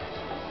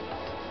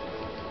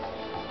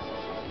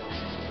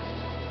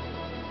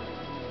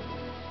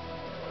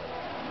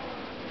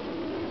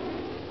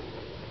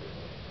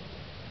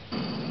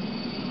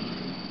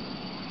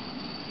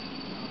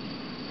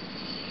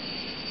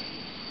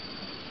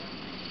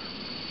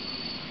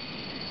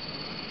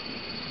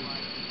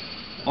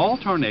 All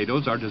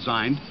Tornadoes are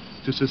designed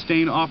to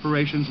sustain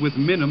operations with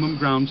minimum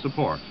ground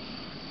support.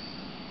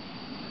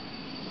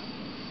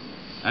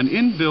 An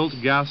inbuilt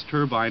gas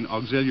turbine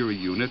auxiliary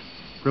unit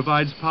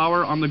provides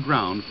power on the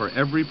ground for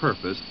every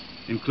purpose,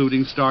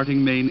 including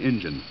starting main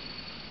engine.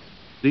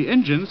 The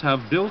engines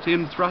have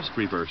built-in thrust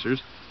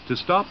reversers to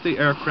stop the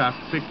aircraft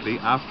quickly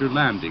after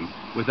landing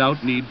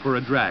without need for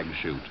a drag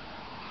chute.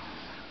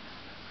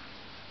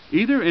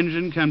 Either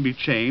engine can be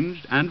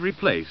changed and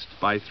replaced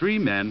by 3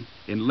 men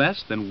in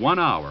less than 1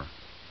 hour.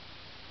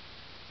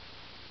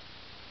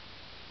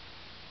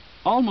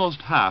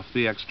 Almost half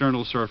the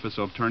external surface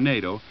of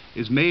Tornado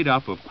is made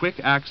up of quick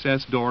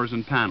access doors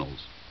and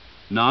panels,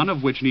 none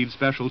of which need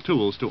special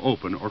tools to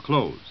open or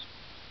close.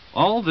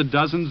 All the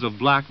dozens of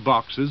black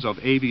boxes of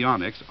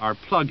avionics are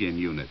plug-in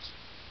units.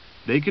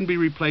 They can be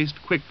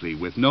replaced quickly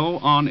with no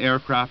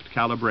on-aircraft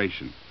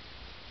calibration.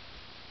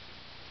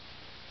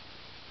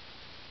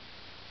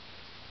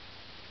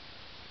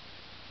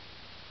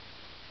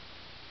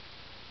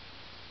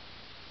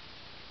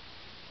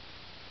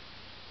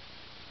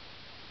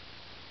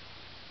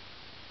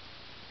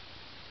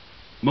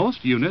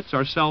 Most units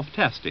are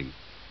self-testing,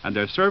 and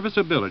their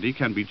serviceability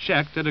can be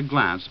checked at a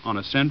glance on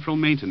a central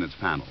maintenance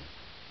panel.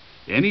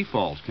 Any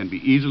fault can be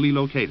easily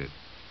located.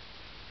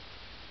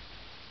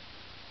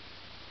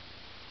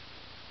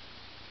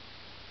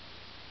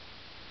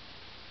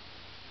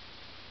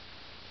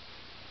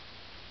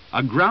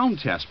 A ground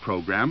test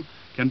program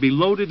can be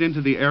loaded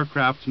into the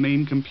aircraft's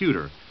main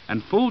computer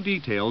and full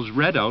details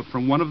read out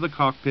from one of the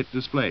cockpit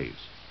displays.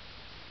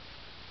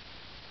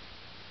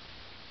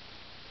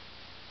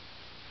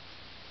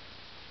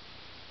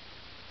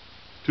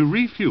 To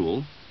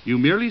refuel, you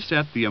merely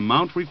set the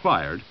amount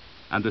required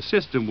and the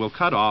system will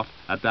cut off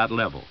at that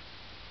level.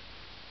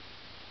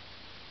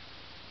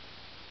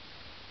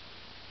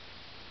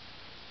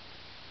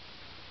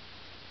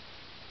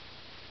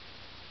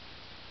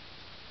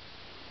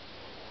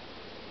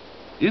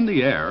 In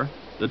the air,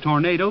 the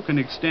Tornado can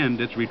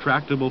extend its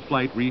retractable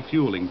flight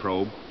refueling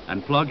probe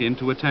and plug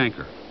into a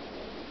tanker.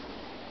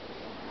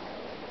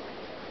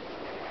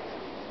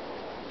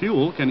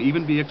 Fuel can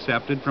even be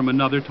accepted from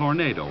another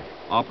Tornado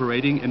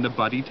operating in the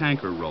buddy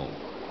tanker role.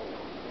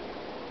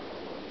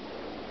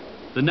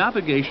 The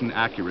navigation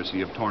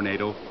accuracy of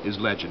Tornado is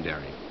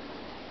legendary.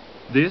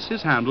 This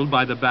is handled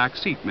by the back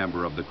seat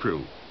member of the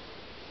crew.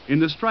 In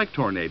the Strike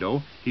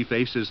Tornado, he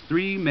faces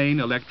 3 main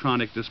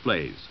electronic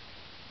displays.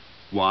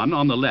 One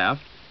on the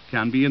left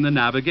can be in the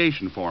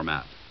navigation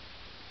format.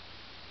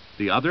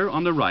 The other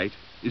on the right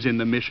is in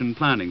the mission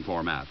planning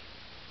format.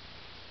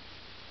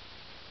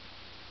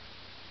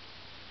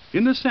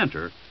 In the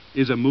center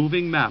is a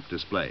moving map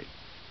display.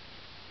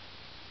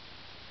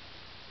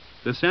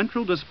 The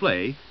central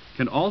display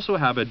can also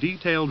have a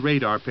detailed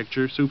radar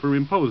picture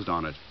superimposed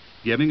on it,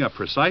 giving a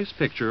precise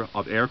picture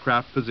of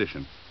aircraft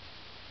position.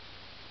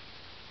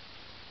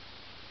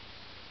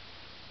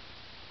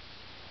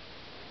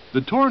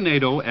 The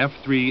Tornado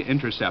F-3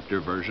 Interceptor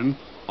version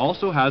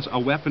also has a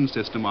weapons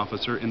system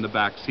officer in the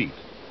back seat.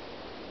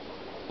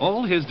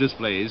 All his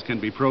displays can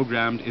be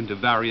programmed into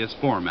various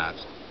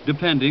formats,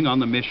 depending on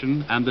the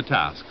mission and the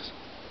tasks.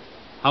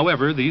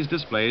 However, these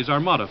displays are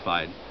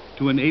modified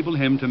to enable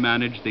him to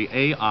manage the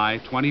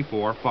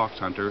AI-24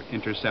 Foxhunter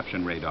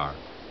interception radar.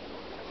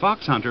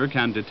 Foxhunter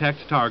can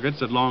detect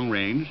targets at long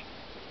range,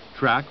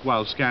 track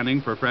while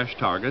scanning for fresh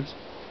targets,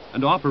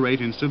 and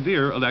operate in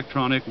severe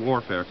electronic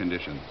warfare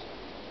conditions.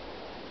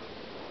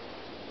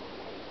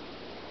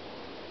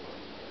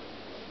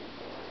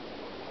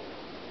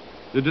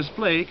 The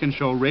display can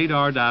show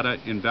radar data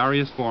in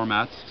various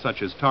formats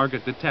such as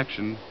target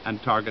detection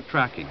and target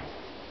tracking,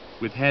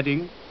 with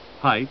heading,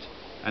 height,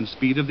 and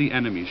speed of the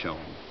enemy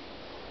shown.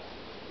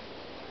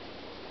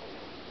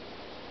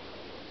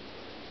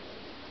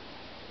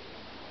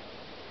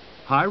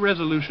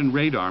 High-resolution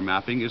radar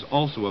mapping is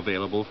also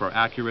available for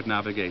accurate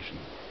navigation.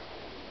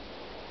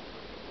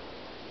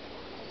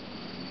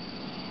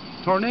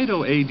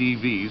 Tornado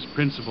ADV's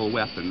principal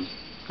weapons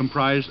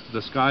comprise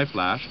the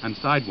Skyflash and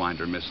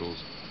Sidewinder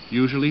missiles,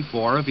 usually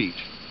 4 of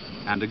each,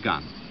 and a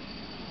gun.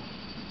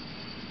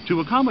 To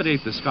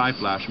accommodate the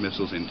Skyflash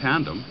missiles in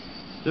tandem,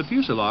 the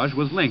fuselage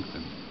was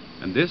lengthened,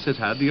 and this has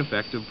had the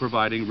effect of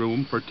providing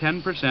room for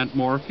 10%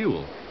 more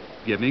fuel,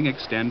 giving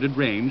extended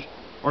range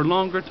or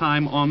longer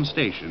time on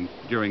station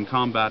during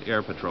combat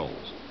air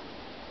patrols.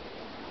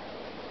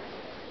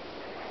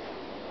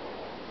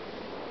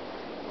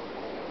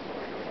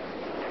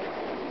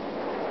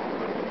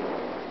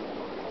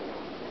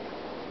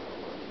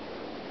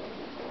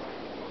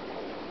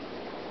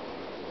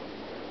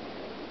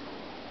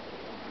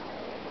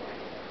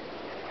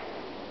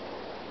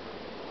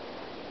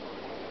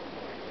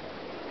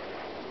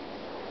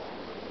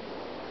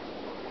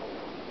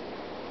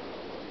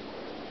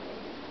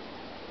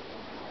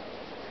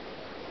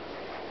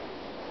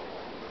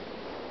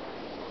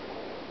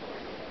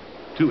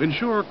 To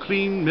ensure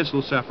clean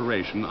missile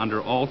separation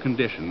under all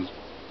conditions,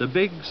 the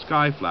big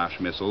Skyflash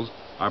missiles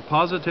are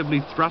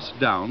positively thrust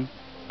down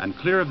and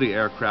clear of the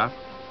aircraft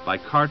by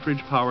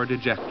cartridge-powered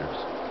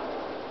ejectors.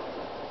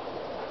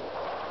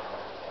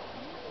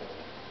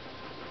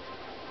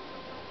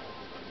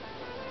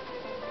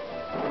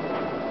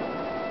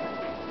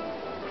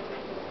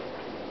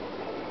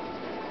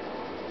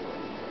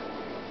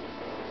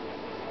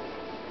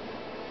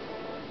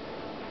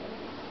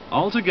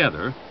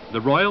 Altogether,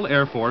 the Royal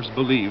Air Force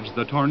believes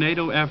the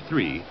Tornado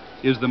F-3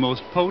 is the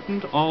most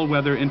potent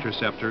all-weather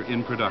interceptor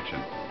in production.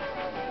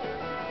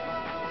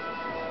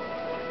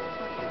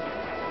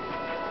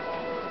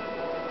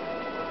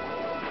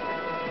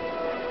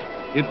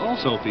 It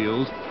also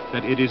feels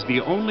that it is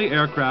the only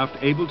aircraft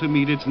able to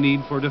meet its need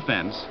for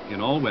defense in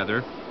all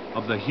weather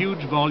of the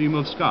huge volume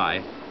of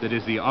sky that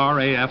is the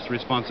RAF's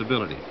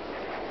responsibility.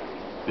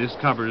 This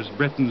covers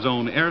Britain's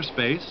own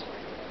airspace,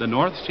 the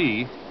North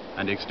Sea,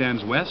 and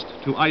extends west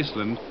to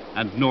Iceland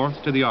and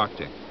north to the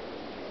Arctic.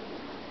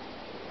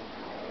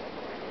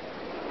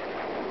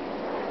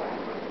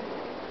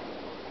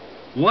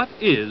 What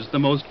is the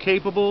most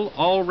capable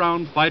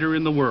all-round fighter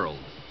in the world?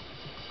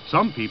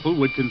 Some people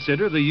would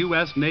consider the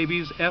U.S.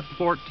 Navy's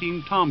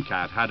F-14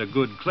 Tomcat had a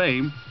good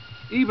claim,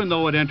 even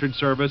though it entered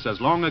service as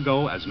long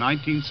ago as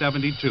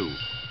 1972.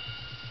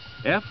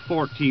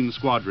 F-14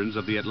 squadrons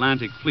of the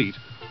Atlantic Fleet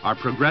are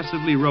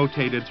progressively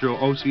rotated through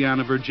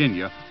Oceana,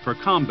 Virginia for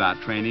combat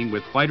training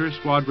with Fighter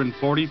Squadron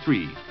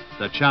 43,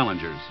 the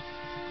Challengers.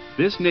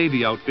 This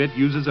Navy outfit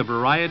uses a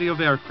variety of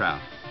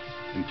aircraft,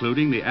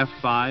 including the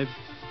F-5,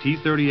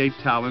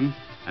 T-38 Talon,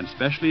 and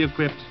specially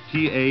equipped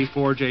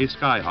TA-4J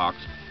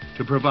Skyhawks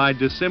to provide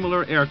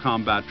dissimilar air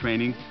combat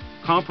training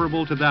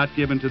comparable to that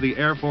given to the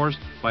Air Force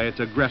by its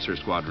aggressor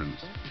squadrons.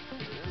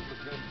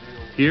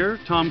 Here,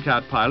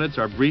 Tomcat pilots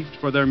are briefed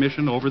for their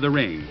mission over the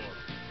range.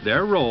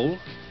 Their role,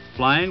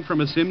 flying from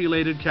a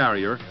simulated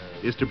carrier,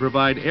 is to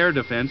provide air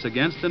defense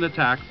against an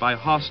attack by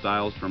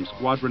hostiles from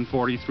Squadron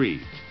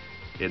 43,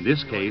 in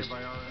this case,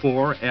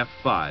 4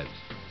 F-5s.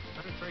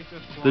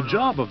 The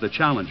job of the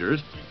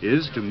Challengers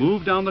is to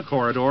move down the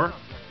corridor,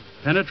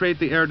 penetrate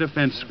the air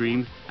defense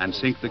screen, and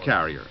sink the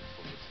carrier.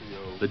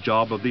 The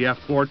job of the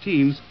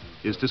F-14s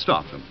is to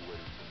stop them.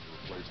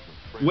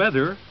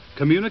 Weather,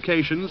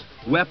 communications,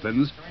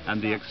 weapons,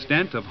 and the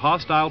extent of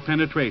hostile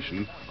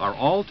penetration are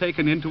all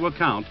taken into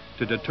account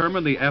to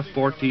determine the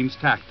F-14's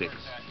tactics.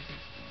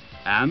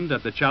 And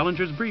at the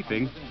Challenger's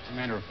briefing,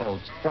 Commander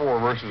Folks, 4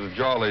 versus the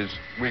Jollies,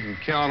 we can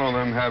count on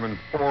them having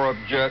 4 up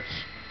jets,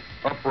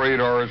 up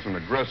radars, and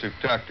aggressive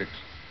tactics.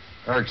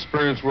 Our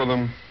experience with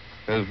them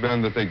has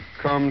been that they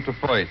come to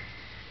fight.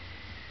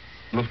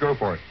 Let's go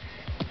for it.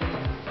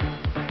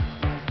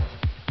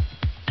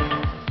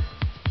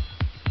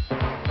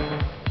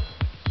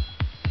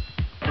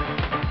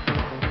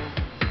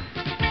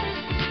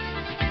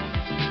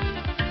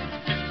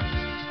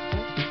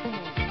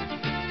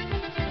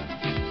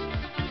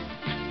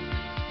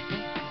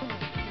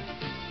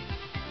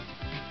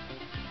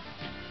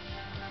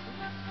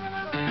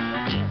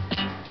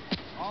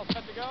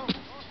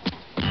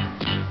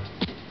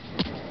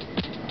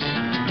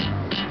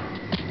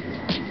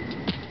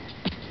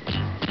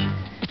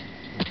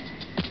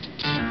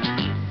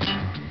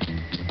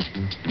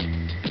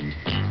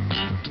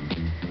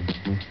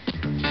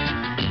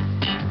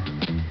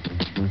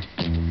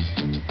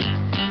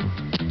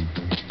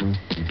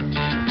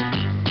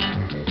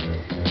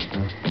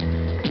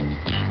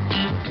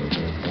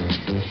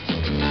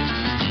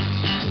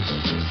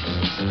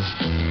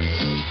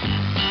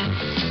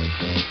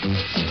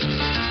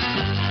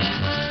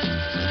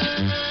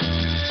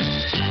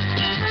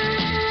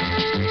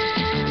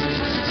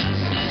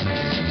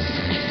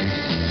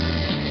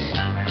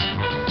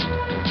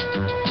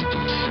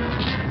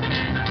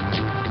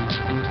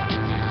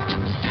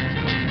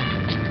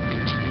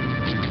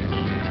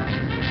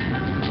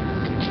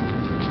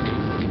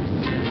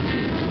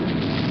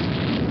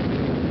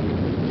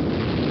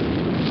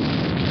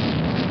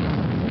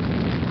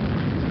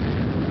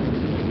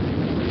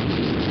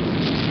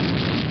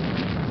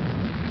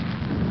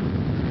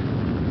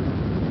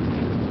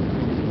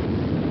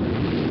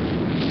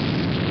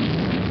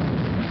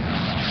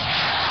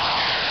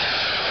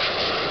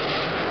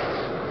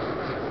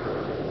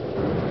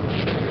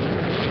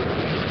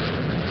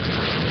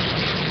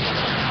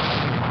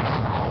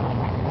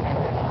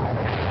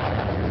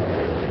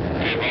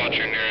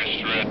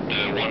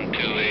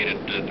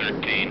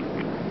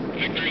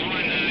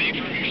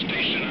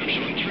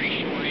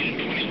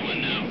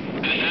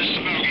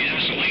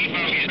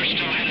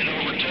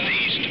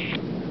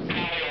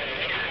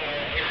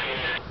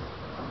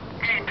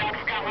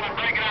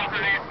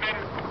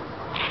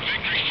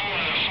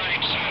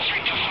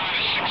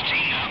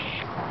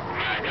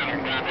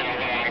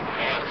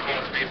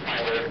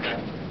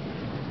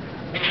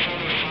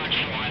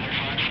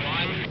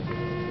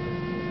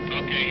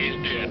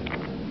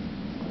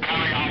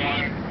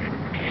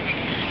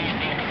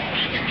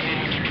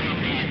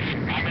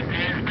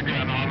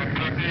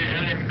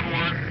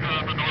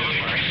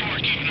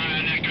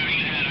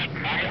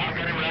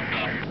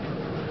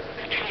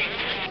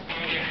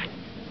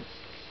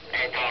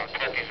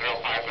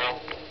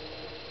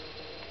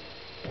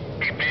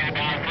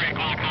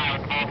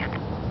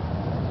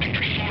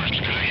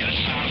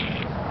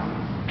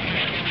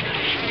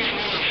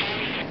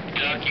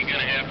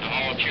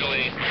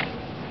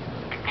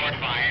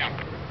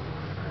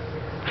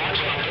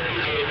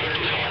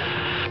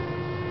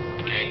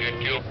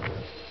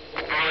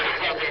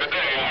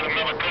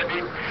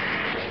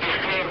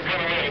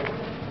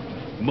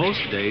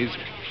 Most days,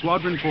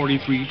 Squadron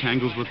 43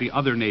 tangles with the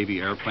other Navy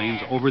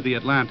airplanes over the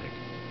Atlantic.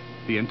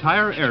 The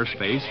entire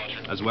airspace,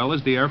 as well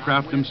as the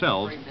aircraft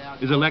themselves,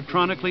 is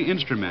electronically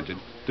instrumented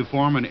to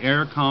form an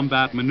air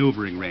combat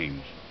maneuvering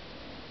range.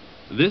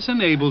 This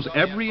enables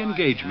every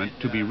engagement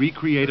to be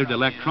recreated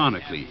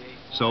electronically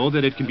so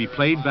that it can be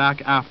played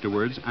back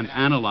afterwards and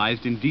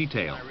analyzed in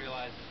detail.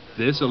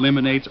 This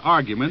eliminates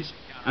arguments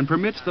and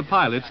permits the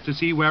pilots to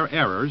see where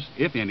errors,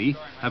 if any,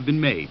 have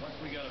been made.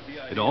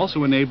 It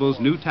also enables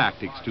new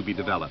tactics to be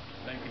developed.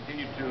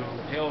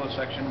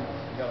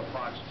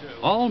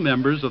 All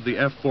members of the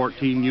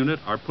F-14 unit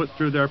are put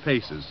through their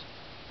paces,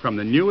 from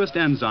the newest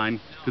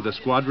ensign to the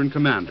squadron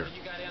commander.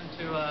 You got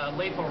into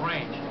lethal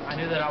range. I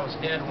knew that I was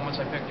dead once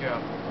I picked you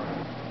up.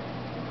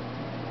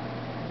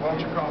 Why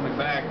don't you call me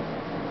back?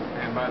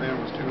 And by then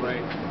it was too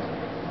late.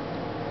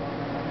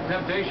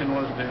 temptation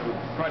was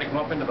to try to come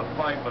up into the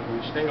fight, but we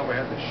stayed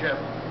overhead the ship,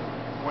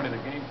 pointing the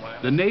game plan.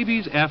 The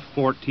Navy's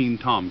F-14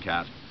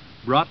 Tomcat,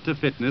 brought to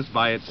fitness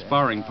by its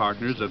sparring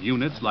partners of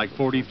units like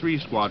 43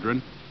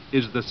 Squadron,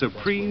 is the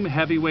supreme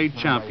heavyweight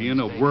champion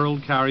of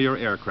world carrier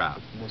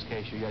aircraft.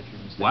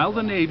 While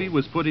the Navy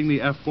was putting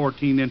the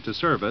F-14 into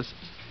service,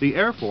 the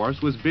Air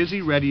Force was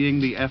busy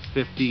readying the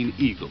F-15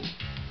 Eagle.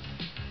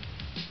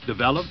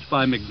 Developed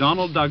by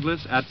McDonnell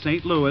Douglas at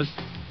St. Louis,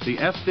 the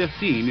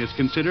F-15 is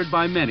considered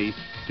by many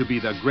to be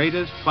the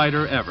greatest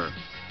fighter ever.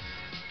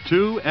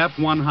 Two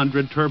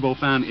F-100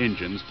 turbofan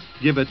engines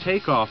give a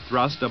takeoff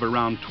thrust of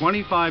around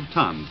 25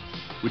 tons,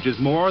 which is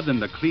more than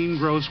the clean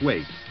gross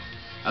weight.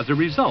 As a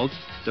result,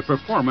 the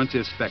performance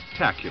is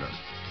spectacular.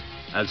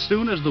 As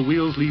soon as the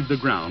wheels leave the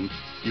ground,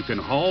 you can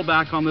haul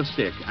back on the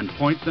stick and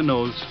point the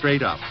nose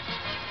straight up.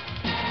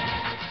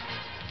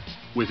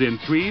 Within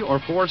 3 or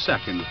 4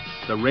 seconds,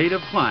 the rate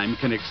of climb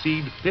can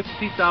exceed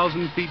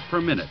 50,000 feet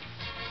per minute.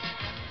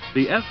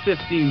 The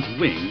F-15's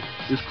wing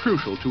is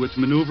crucial to its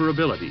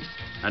maneuverability,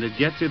 and it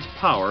gets its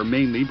power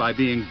mainly by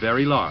being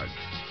very large.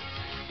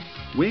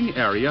 Wing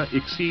area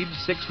exceeds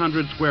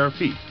 600 square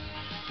feet,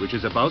 which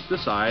is about the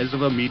size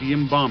of a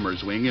medium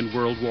bomber's wing in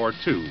World War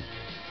II,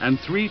 and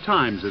 3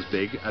 times as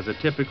big as a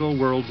typical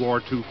World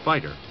War II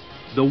fighter.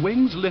 The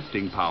wing's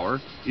lifting power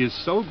is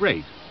so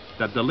great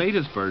that the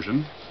latest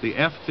version, the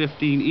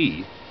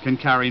F-15E, can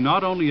carry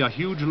not only a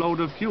huge load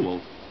of fuel,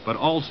 but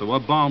also a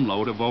bomb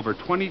load of over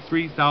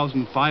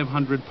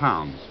 23,500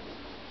 pounds.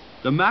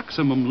 The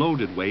maximum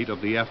loaded weight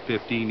of the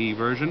F-15E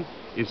version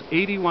is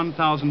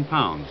 81,000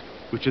 pounds,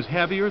 which is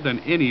heavier than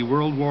any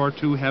World War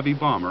II heavy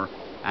bomber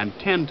and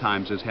 10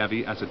 times as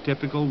heavy as a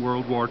typical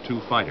World War II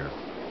fighter.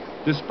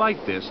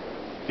 Despite this,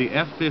 the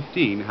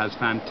F-15 has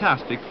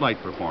fantastic flight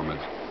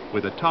performance,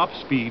 with a top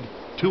speed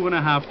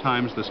 2.5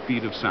 times the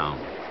speed of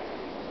sound.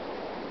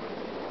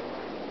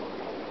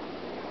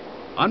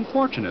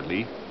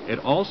 Unfortunately, it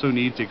also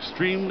needs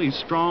extremely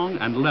strong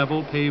and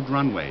level paved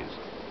runways,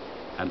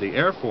 and the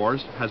Air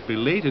Force has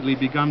belatedly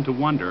begun to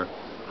wonder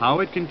how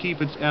it can keep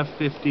its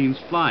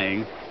F-15s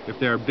flying if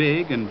their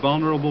big and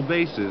vulnerable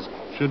bases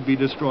should be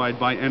destroyed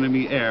by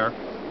enemy air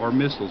or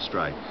missile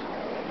strikes.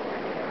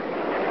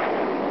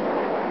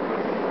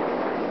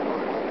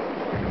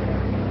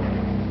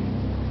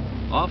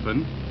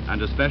 Often,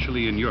 and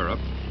especially in Europe,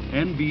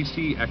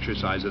 NBC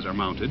exercises are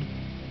mounted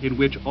in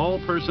which all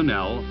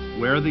personnel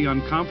wear the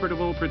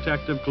uncomfortable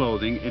protective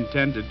clothing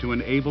intended to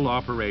enable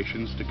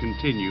operations to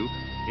continue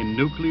in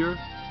nuclear,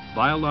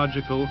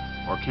 biological,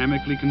 or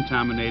chemically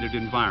contaminated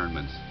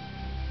environments.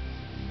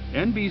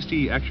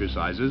 NBC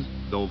exercises,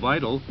 though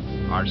vital,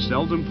 are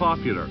seldom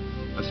popular,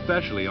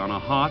 especially on a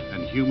hot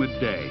and humid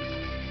day.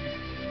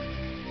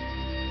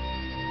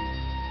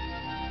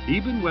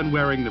 Even when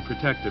wearing the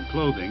protective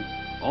clothing,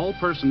 all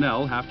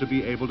personnel have to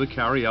be able to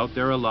carry out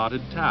their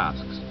allotted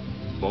tasks,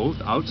 both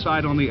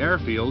outside on the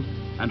airfield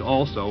and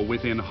also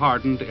within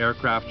hardened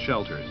aircraft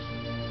shelters.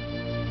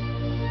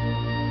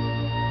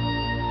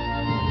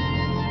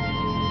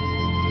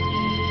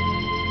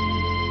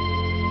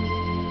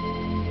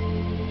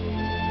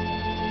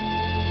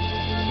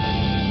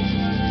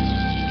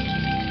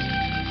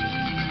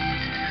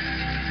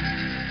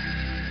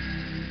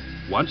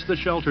 Once the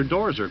shelter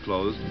doors are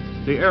closed,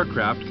 the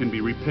aircraft can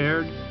be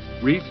repaired,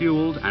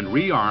 refueled, and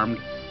rearmed,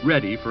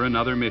 ready for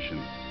another mission.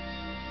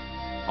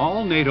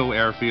 All NATO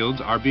airfields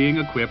are being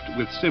equipped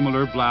with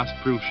similar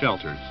blast-proof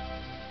shelters.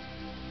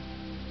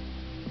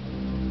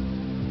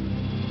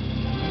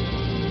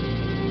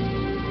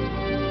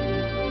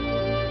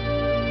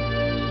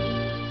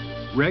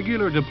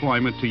 Regular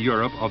deployment to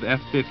Europe of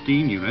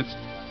F-15 units,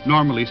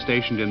 normally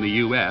stationed in the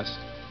U.S.,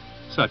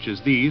 such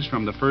as these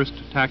from the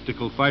 1st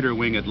Tactical Fighter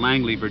Wing at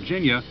Langley,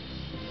 Virginia,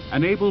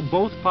 enable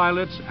both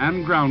pilots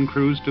and ground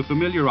crews to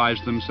familiarize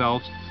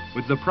themselves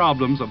with the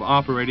problems of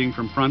operating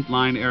from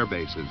frontline air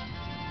bases.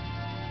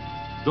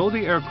 Though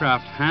the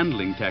aircraft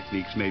handling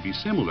techniques may be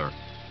similar,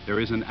 there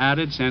is an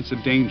added sense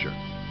of danger.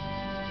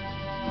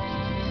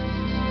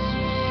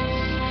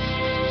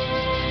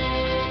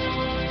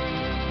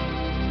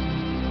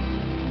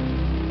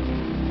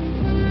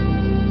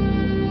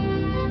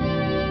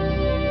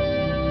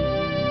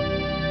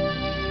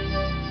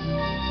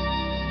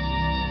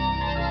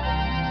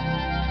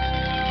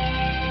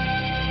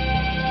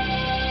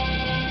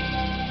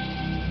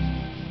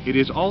 It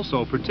is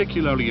also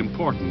particularly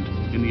important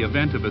in the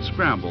event of a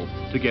scramble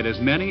to get as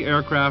many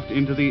aircraft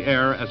into the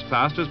air as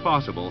fast as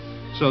possible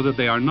so that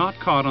they are not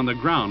caught on the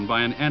ground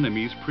by an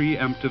enemy's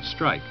preemptive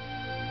strike.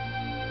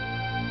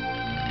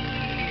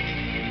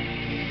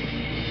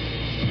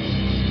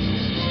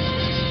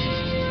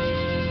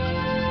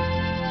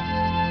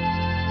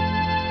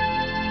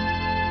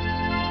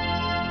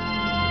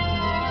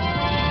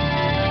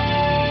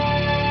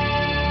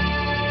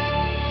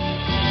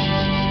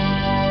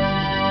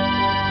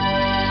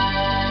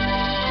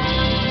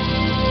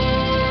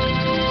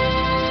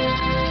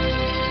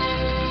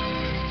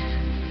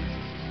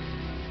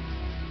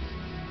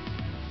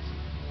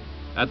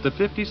 At the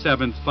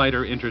 57th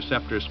Fighter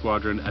Interceptor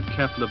Squadron at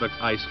Keflavik,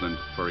 Iceland,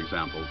 for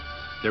example,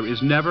 there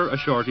is never a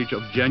shortage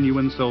of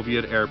genuine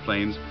Soviet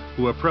airplanes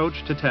who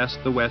approach to test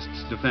the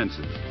West's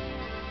defenses.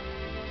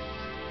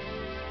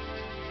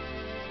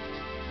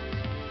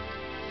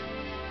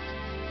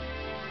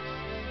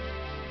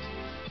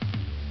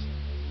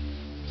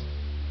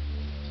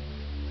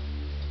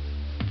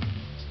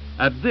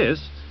 At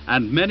this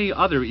and many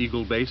other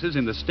Eagle bases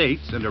in the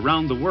States and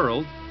around the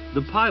world,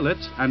 the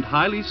pilots and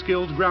highly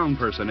skilled ground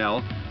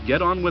personnel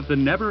get on with the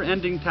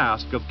never-ending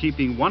task of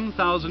keeping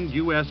 1,000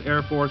 U.S.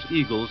 Air Force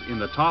Eagles in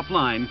the top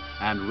line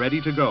and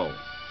ready to go.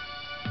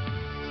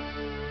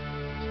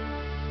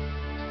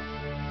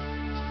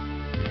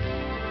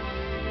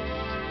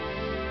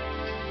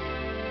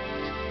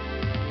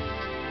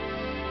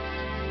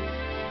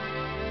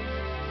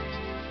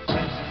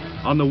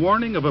 On the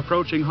warning of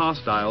approaching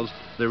hostiles,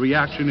 the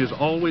reaction is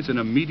always an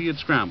immediate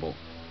scramble.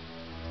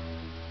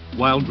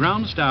 While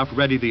ground staff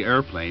ready the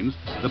airplanes,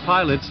 the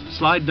pilots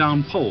slide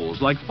down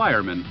poles like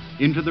firemen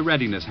into the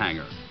readiness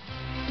hangar.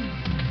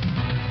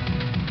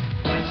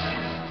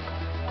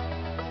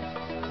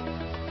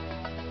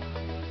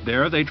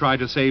 There they try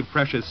to save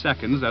precious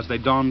seconds as they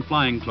don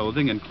flying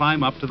clothing and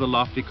climb up to the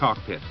lofty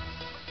cockpit.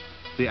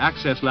 The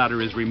access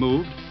ladder is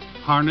removed,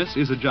 harness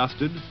is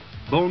adjusted,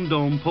 bone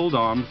dome pulled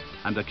on,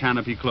 and the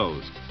canopy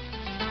closed.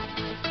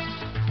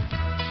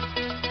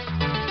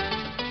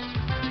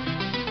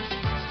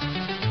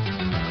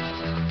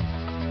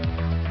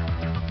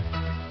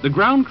 The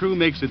ground crew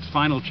makes its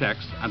final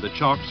checks and the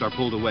chocks are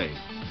pulled away.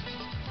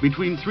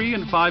 Between 3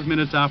 and 5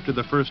 minutes after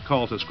the first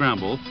call to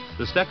scramble,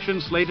 the section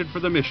slated for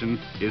the mission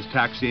is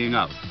taxiing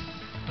out.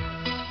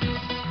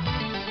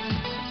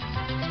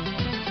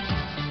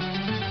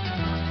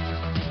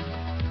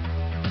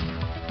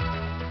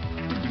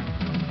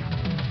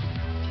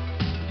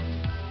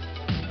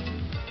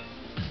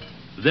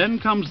 Then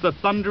comes the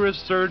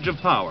thunderous surge of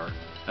power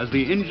as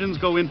the engines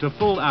go into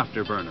full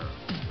afterburner.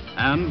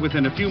 And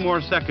within a few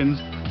more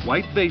seconds,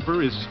 white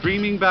vapor is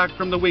streaming back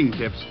from the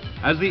wingtips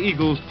as the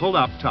Eagles pull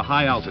up to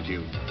high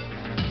altitude.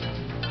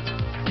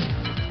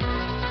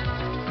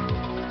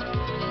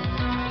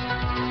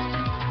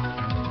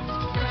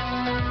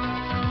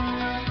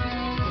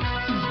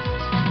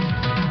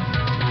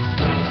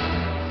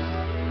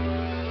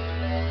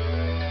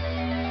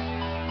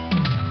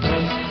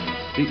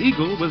 The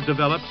Eagle was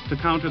developed to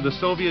counter the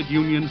Soviet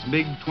Union's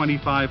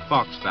MiG-25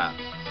 Foxbat.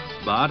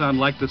 But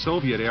unlike the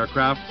Soviet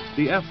aircraft,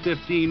 the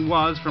F-15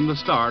 was, from the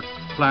start,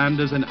 planned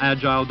as an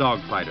agile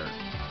dogfighter.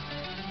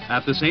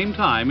 At the same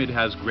time, it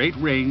has great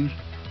range,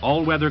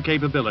 all-weather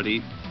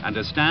capability, and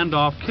a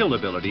standoff kill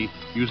ability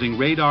using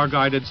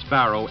radar-guided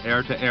Sparrow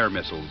air-to-air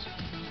missiles.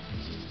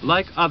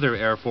 Like other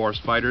Air Force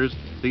fighters,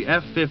 the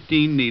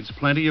F-15 needs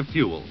plenty of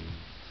fuel.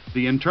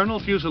 The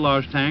internal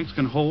fuselage tanks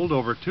can hold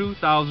over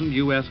 2,000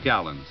 U.S.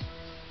 gallons.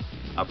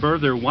 A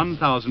further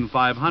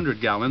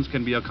 1,500 gallons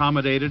can be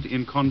accommodated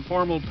in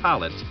conformal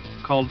pallets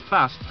called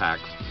fast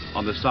packs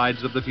on the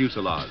sides of the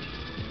fuselage.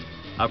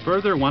 A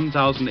further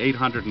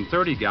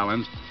 1,830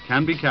 gallons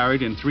can be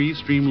carried in 3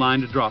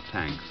 streamlined drop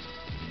tanks.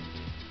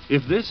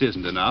 If this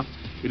isn't enough,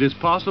 it is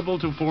possible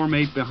to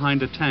formate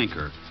behind a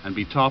tanker and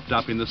be topped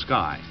up in the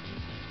sky.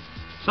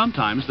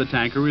 Sometimes the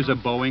tanker is a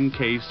Boeing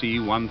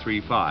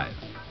KC-135.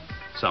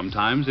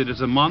 Sometimes it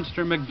is a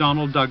monster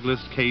McDonnell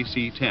Douglas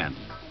KC-10.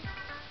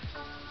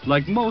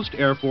 Like most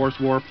Air Force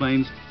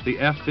warplanes, the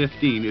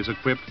F-15 is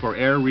equipped for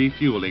air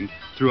refueling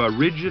through a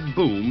rigid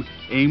boom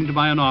aimed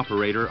by an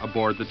operator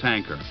aboard the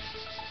tanker.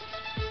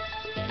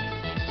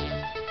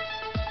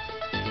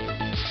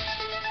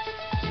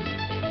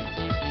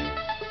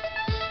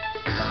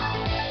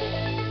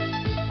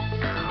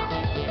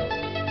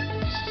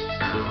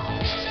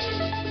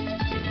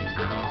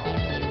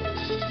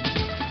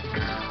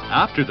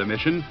 After the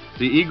mission,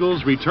 the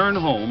Eagles return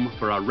home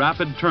for a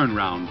rapid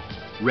turnaround,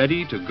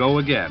 ready to go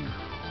again.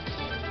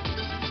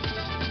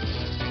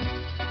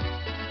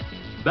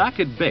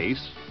 Back at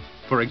base,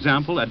 for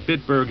example at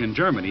Bitburg in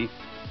Germany,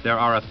 there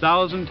are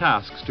 1,000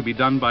 tasks to be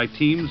done by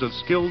teams of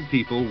skilled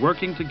people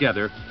working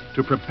together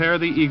to prepare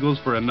the Eagles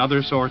for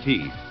another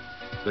sortie.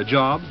 The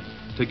job?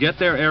 To get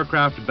their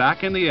aircraft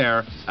back in the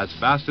air as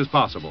fast as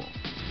possible.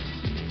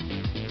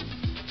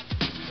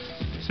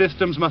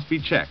 Systems must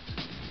be checked.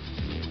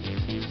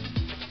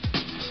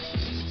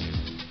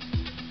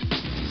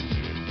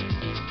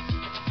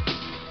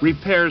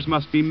 Repairs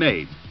must be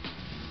made.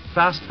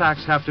 Fast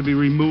packs have to be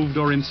removed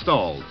or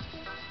installed.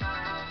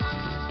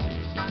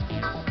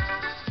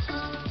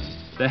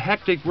 The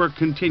hectic work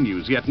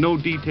continues, yet no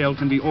detail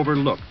can be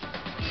overlooked.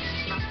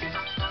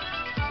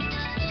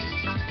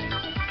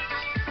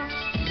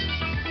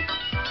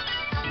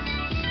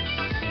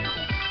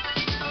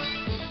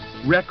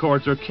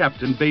 Records are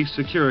kept and base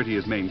security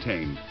is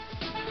maintained.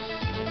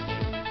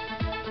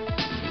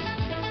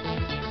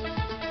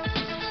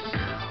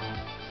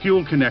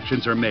 Fuel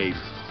connections are made,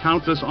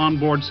 countless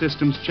onboard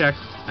systems checked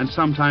and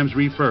sometimes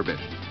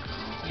refurbished.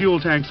 Fuel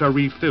tanks are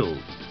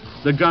refilled,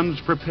 the guns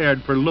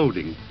prepared for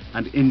loading,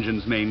 and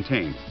engines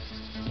maintained.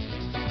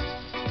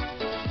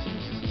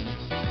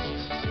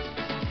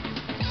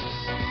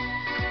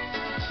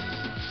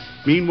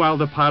 Meanwhile,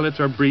 the pilots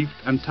are briefed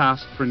and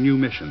tasked for new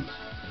missions.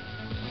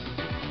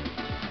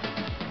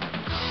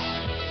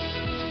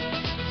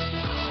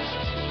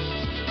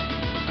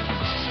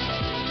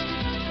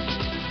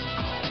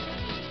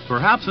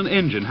 Perhaps an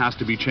engine has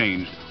to be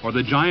changed or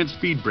the giant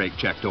speed brake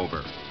checked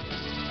over.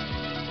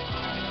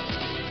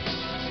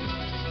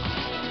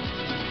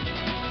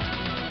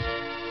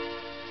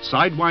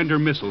 Sidewinder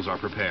missiles are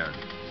prepared.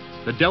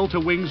 The Delta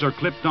wings are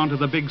clipped onto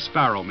the big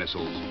Sparrow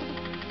missiles.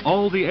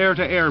 All the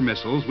air-to-air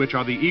missiles, which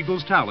are the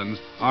Eagle's Talons,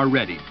 are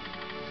ready.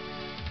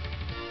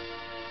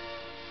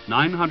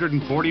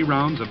 940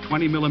 rounds of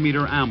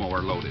 20mm ammo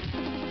are loaded.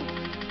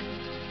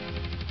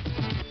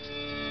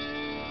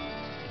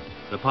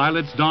 The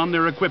pilots don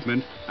their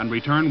equipment and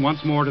return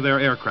once more to their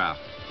aircraft.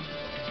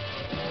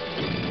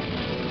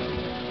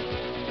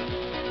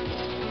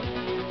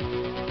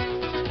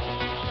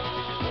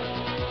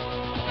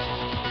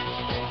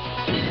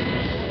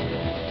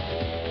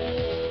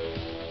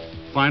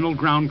 Final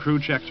ground crew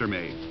checks are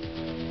made.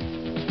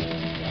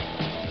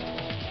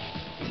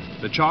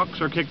 The chocks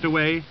are kicked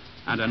away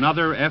and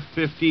another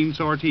F-15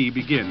 sortie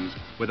begins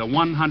with a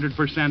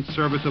 100%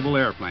 serviceable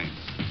airplane.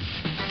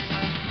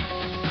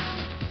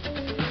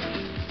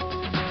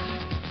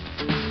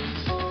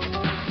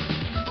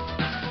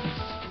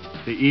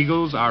 The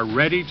Eagles are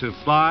ready to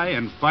fly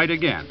and fight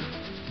again.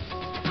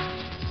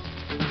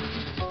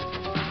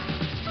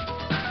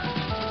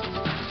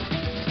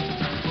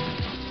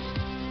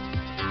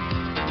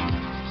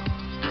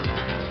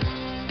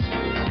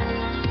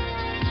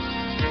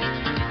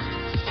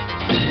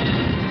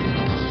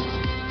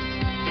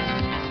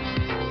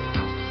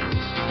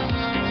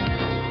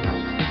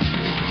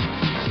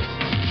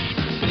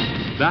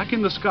 Back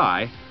in the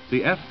sky,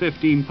 the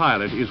F-15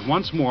 pilot is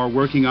once more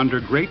working under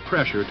great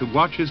pressure to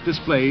watch his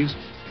displays,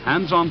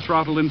 hands on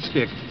throttle and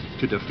stick,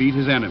 to defeat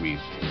his enemies.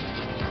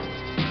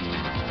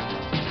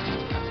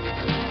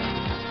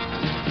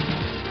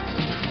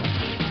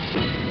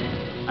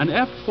 An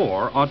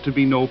F-4 ought to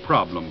be no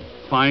problem,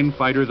 fine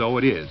fighter though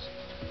it is.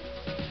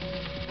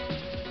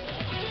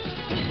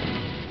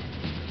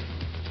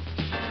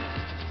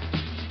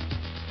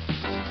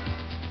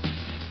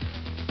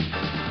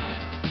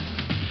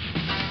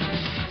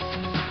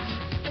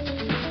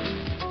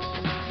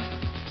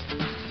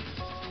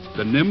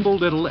 The nimble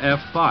little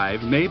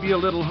F-5 may be a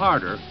little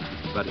harder,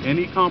 but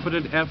any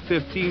competent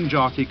F-15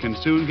 jockey can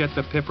soon get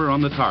the pipper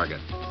on the target.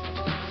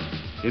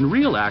 In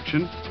real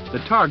action,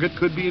 the target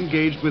could be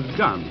engaged with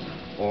guns,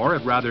 or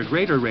at rather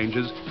greater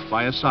ranges,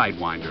 by a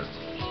Sidewinder.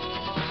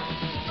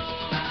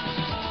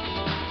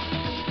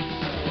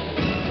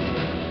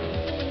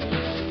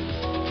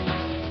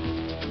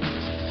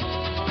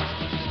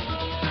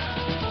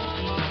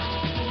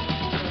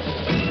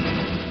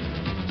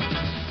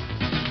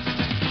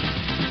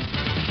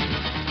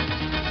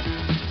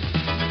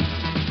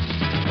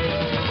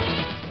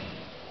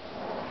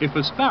 If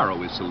a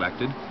Sparrow is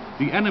selected,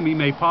 the enemy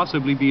may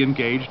possibly be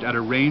engaged at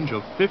a range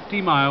of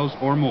 50 miles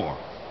or more.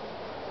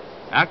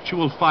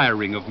 Actual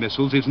firing of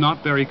missiles is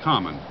not very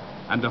common,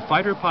 and the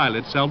fighter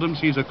pilot seldom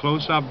sees a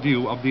close-up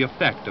view of the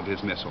effect of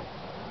his missile.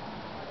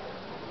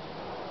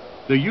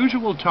 The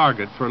usual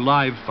target for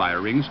live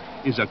firings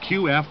is a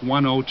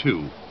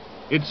QF-102,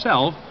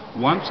 itself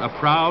once a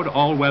proud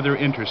all-weather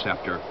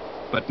interceptor,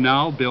 but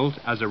now built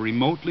as a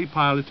remotely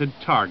piloted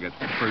target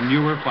for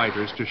newer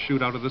fighters to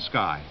shoot out of the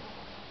sky.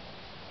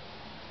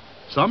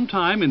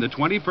 Sometime in the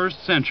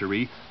 21st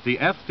century, the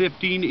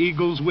F-15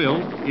 Eagles will,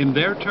 in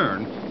their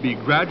turn, be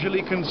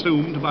gradually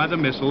consumed by the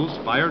missiles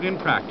fired in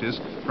practice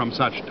from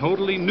such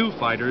totally new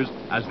fighters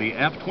as the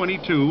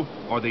F-22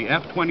 or the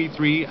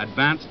F-23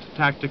 Advanced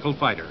Tactical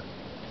Fighter.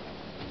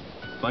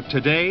 But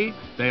today,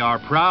 they are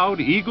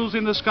proud eagles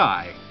in the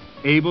sky,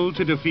 able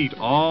to defeat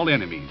all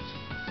enemies.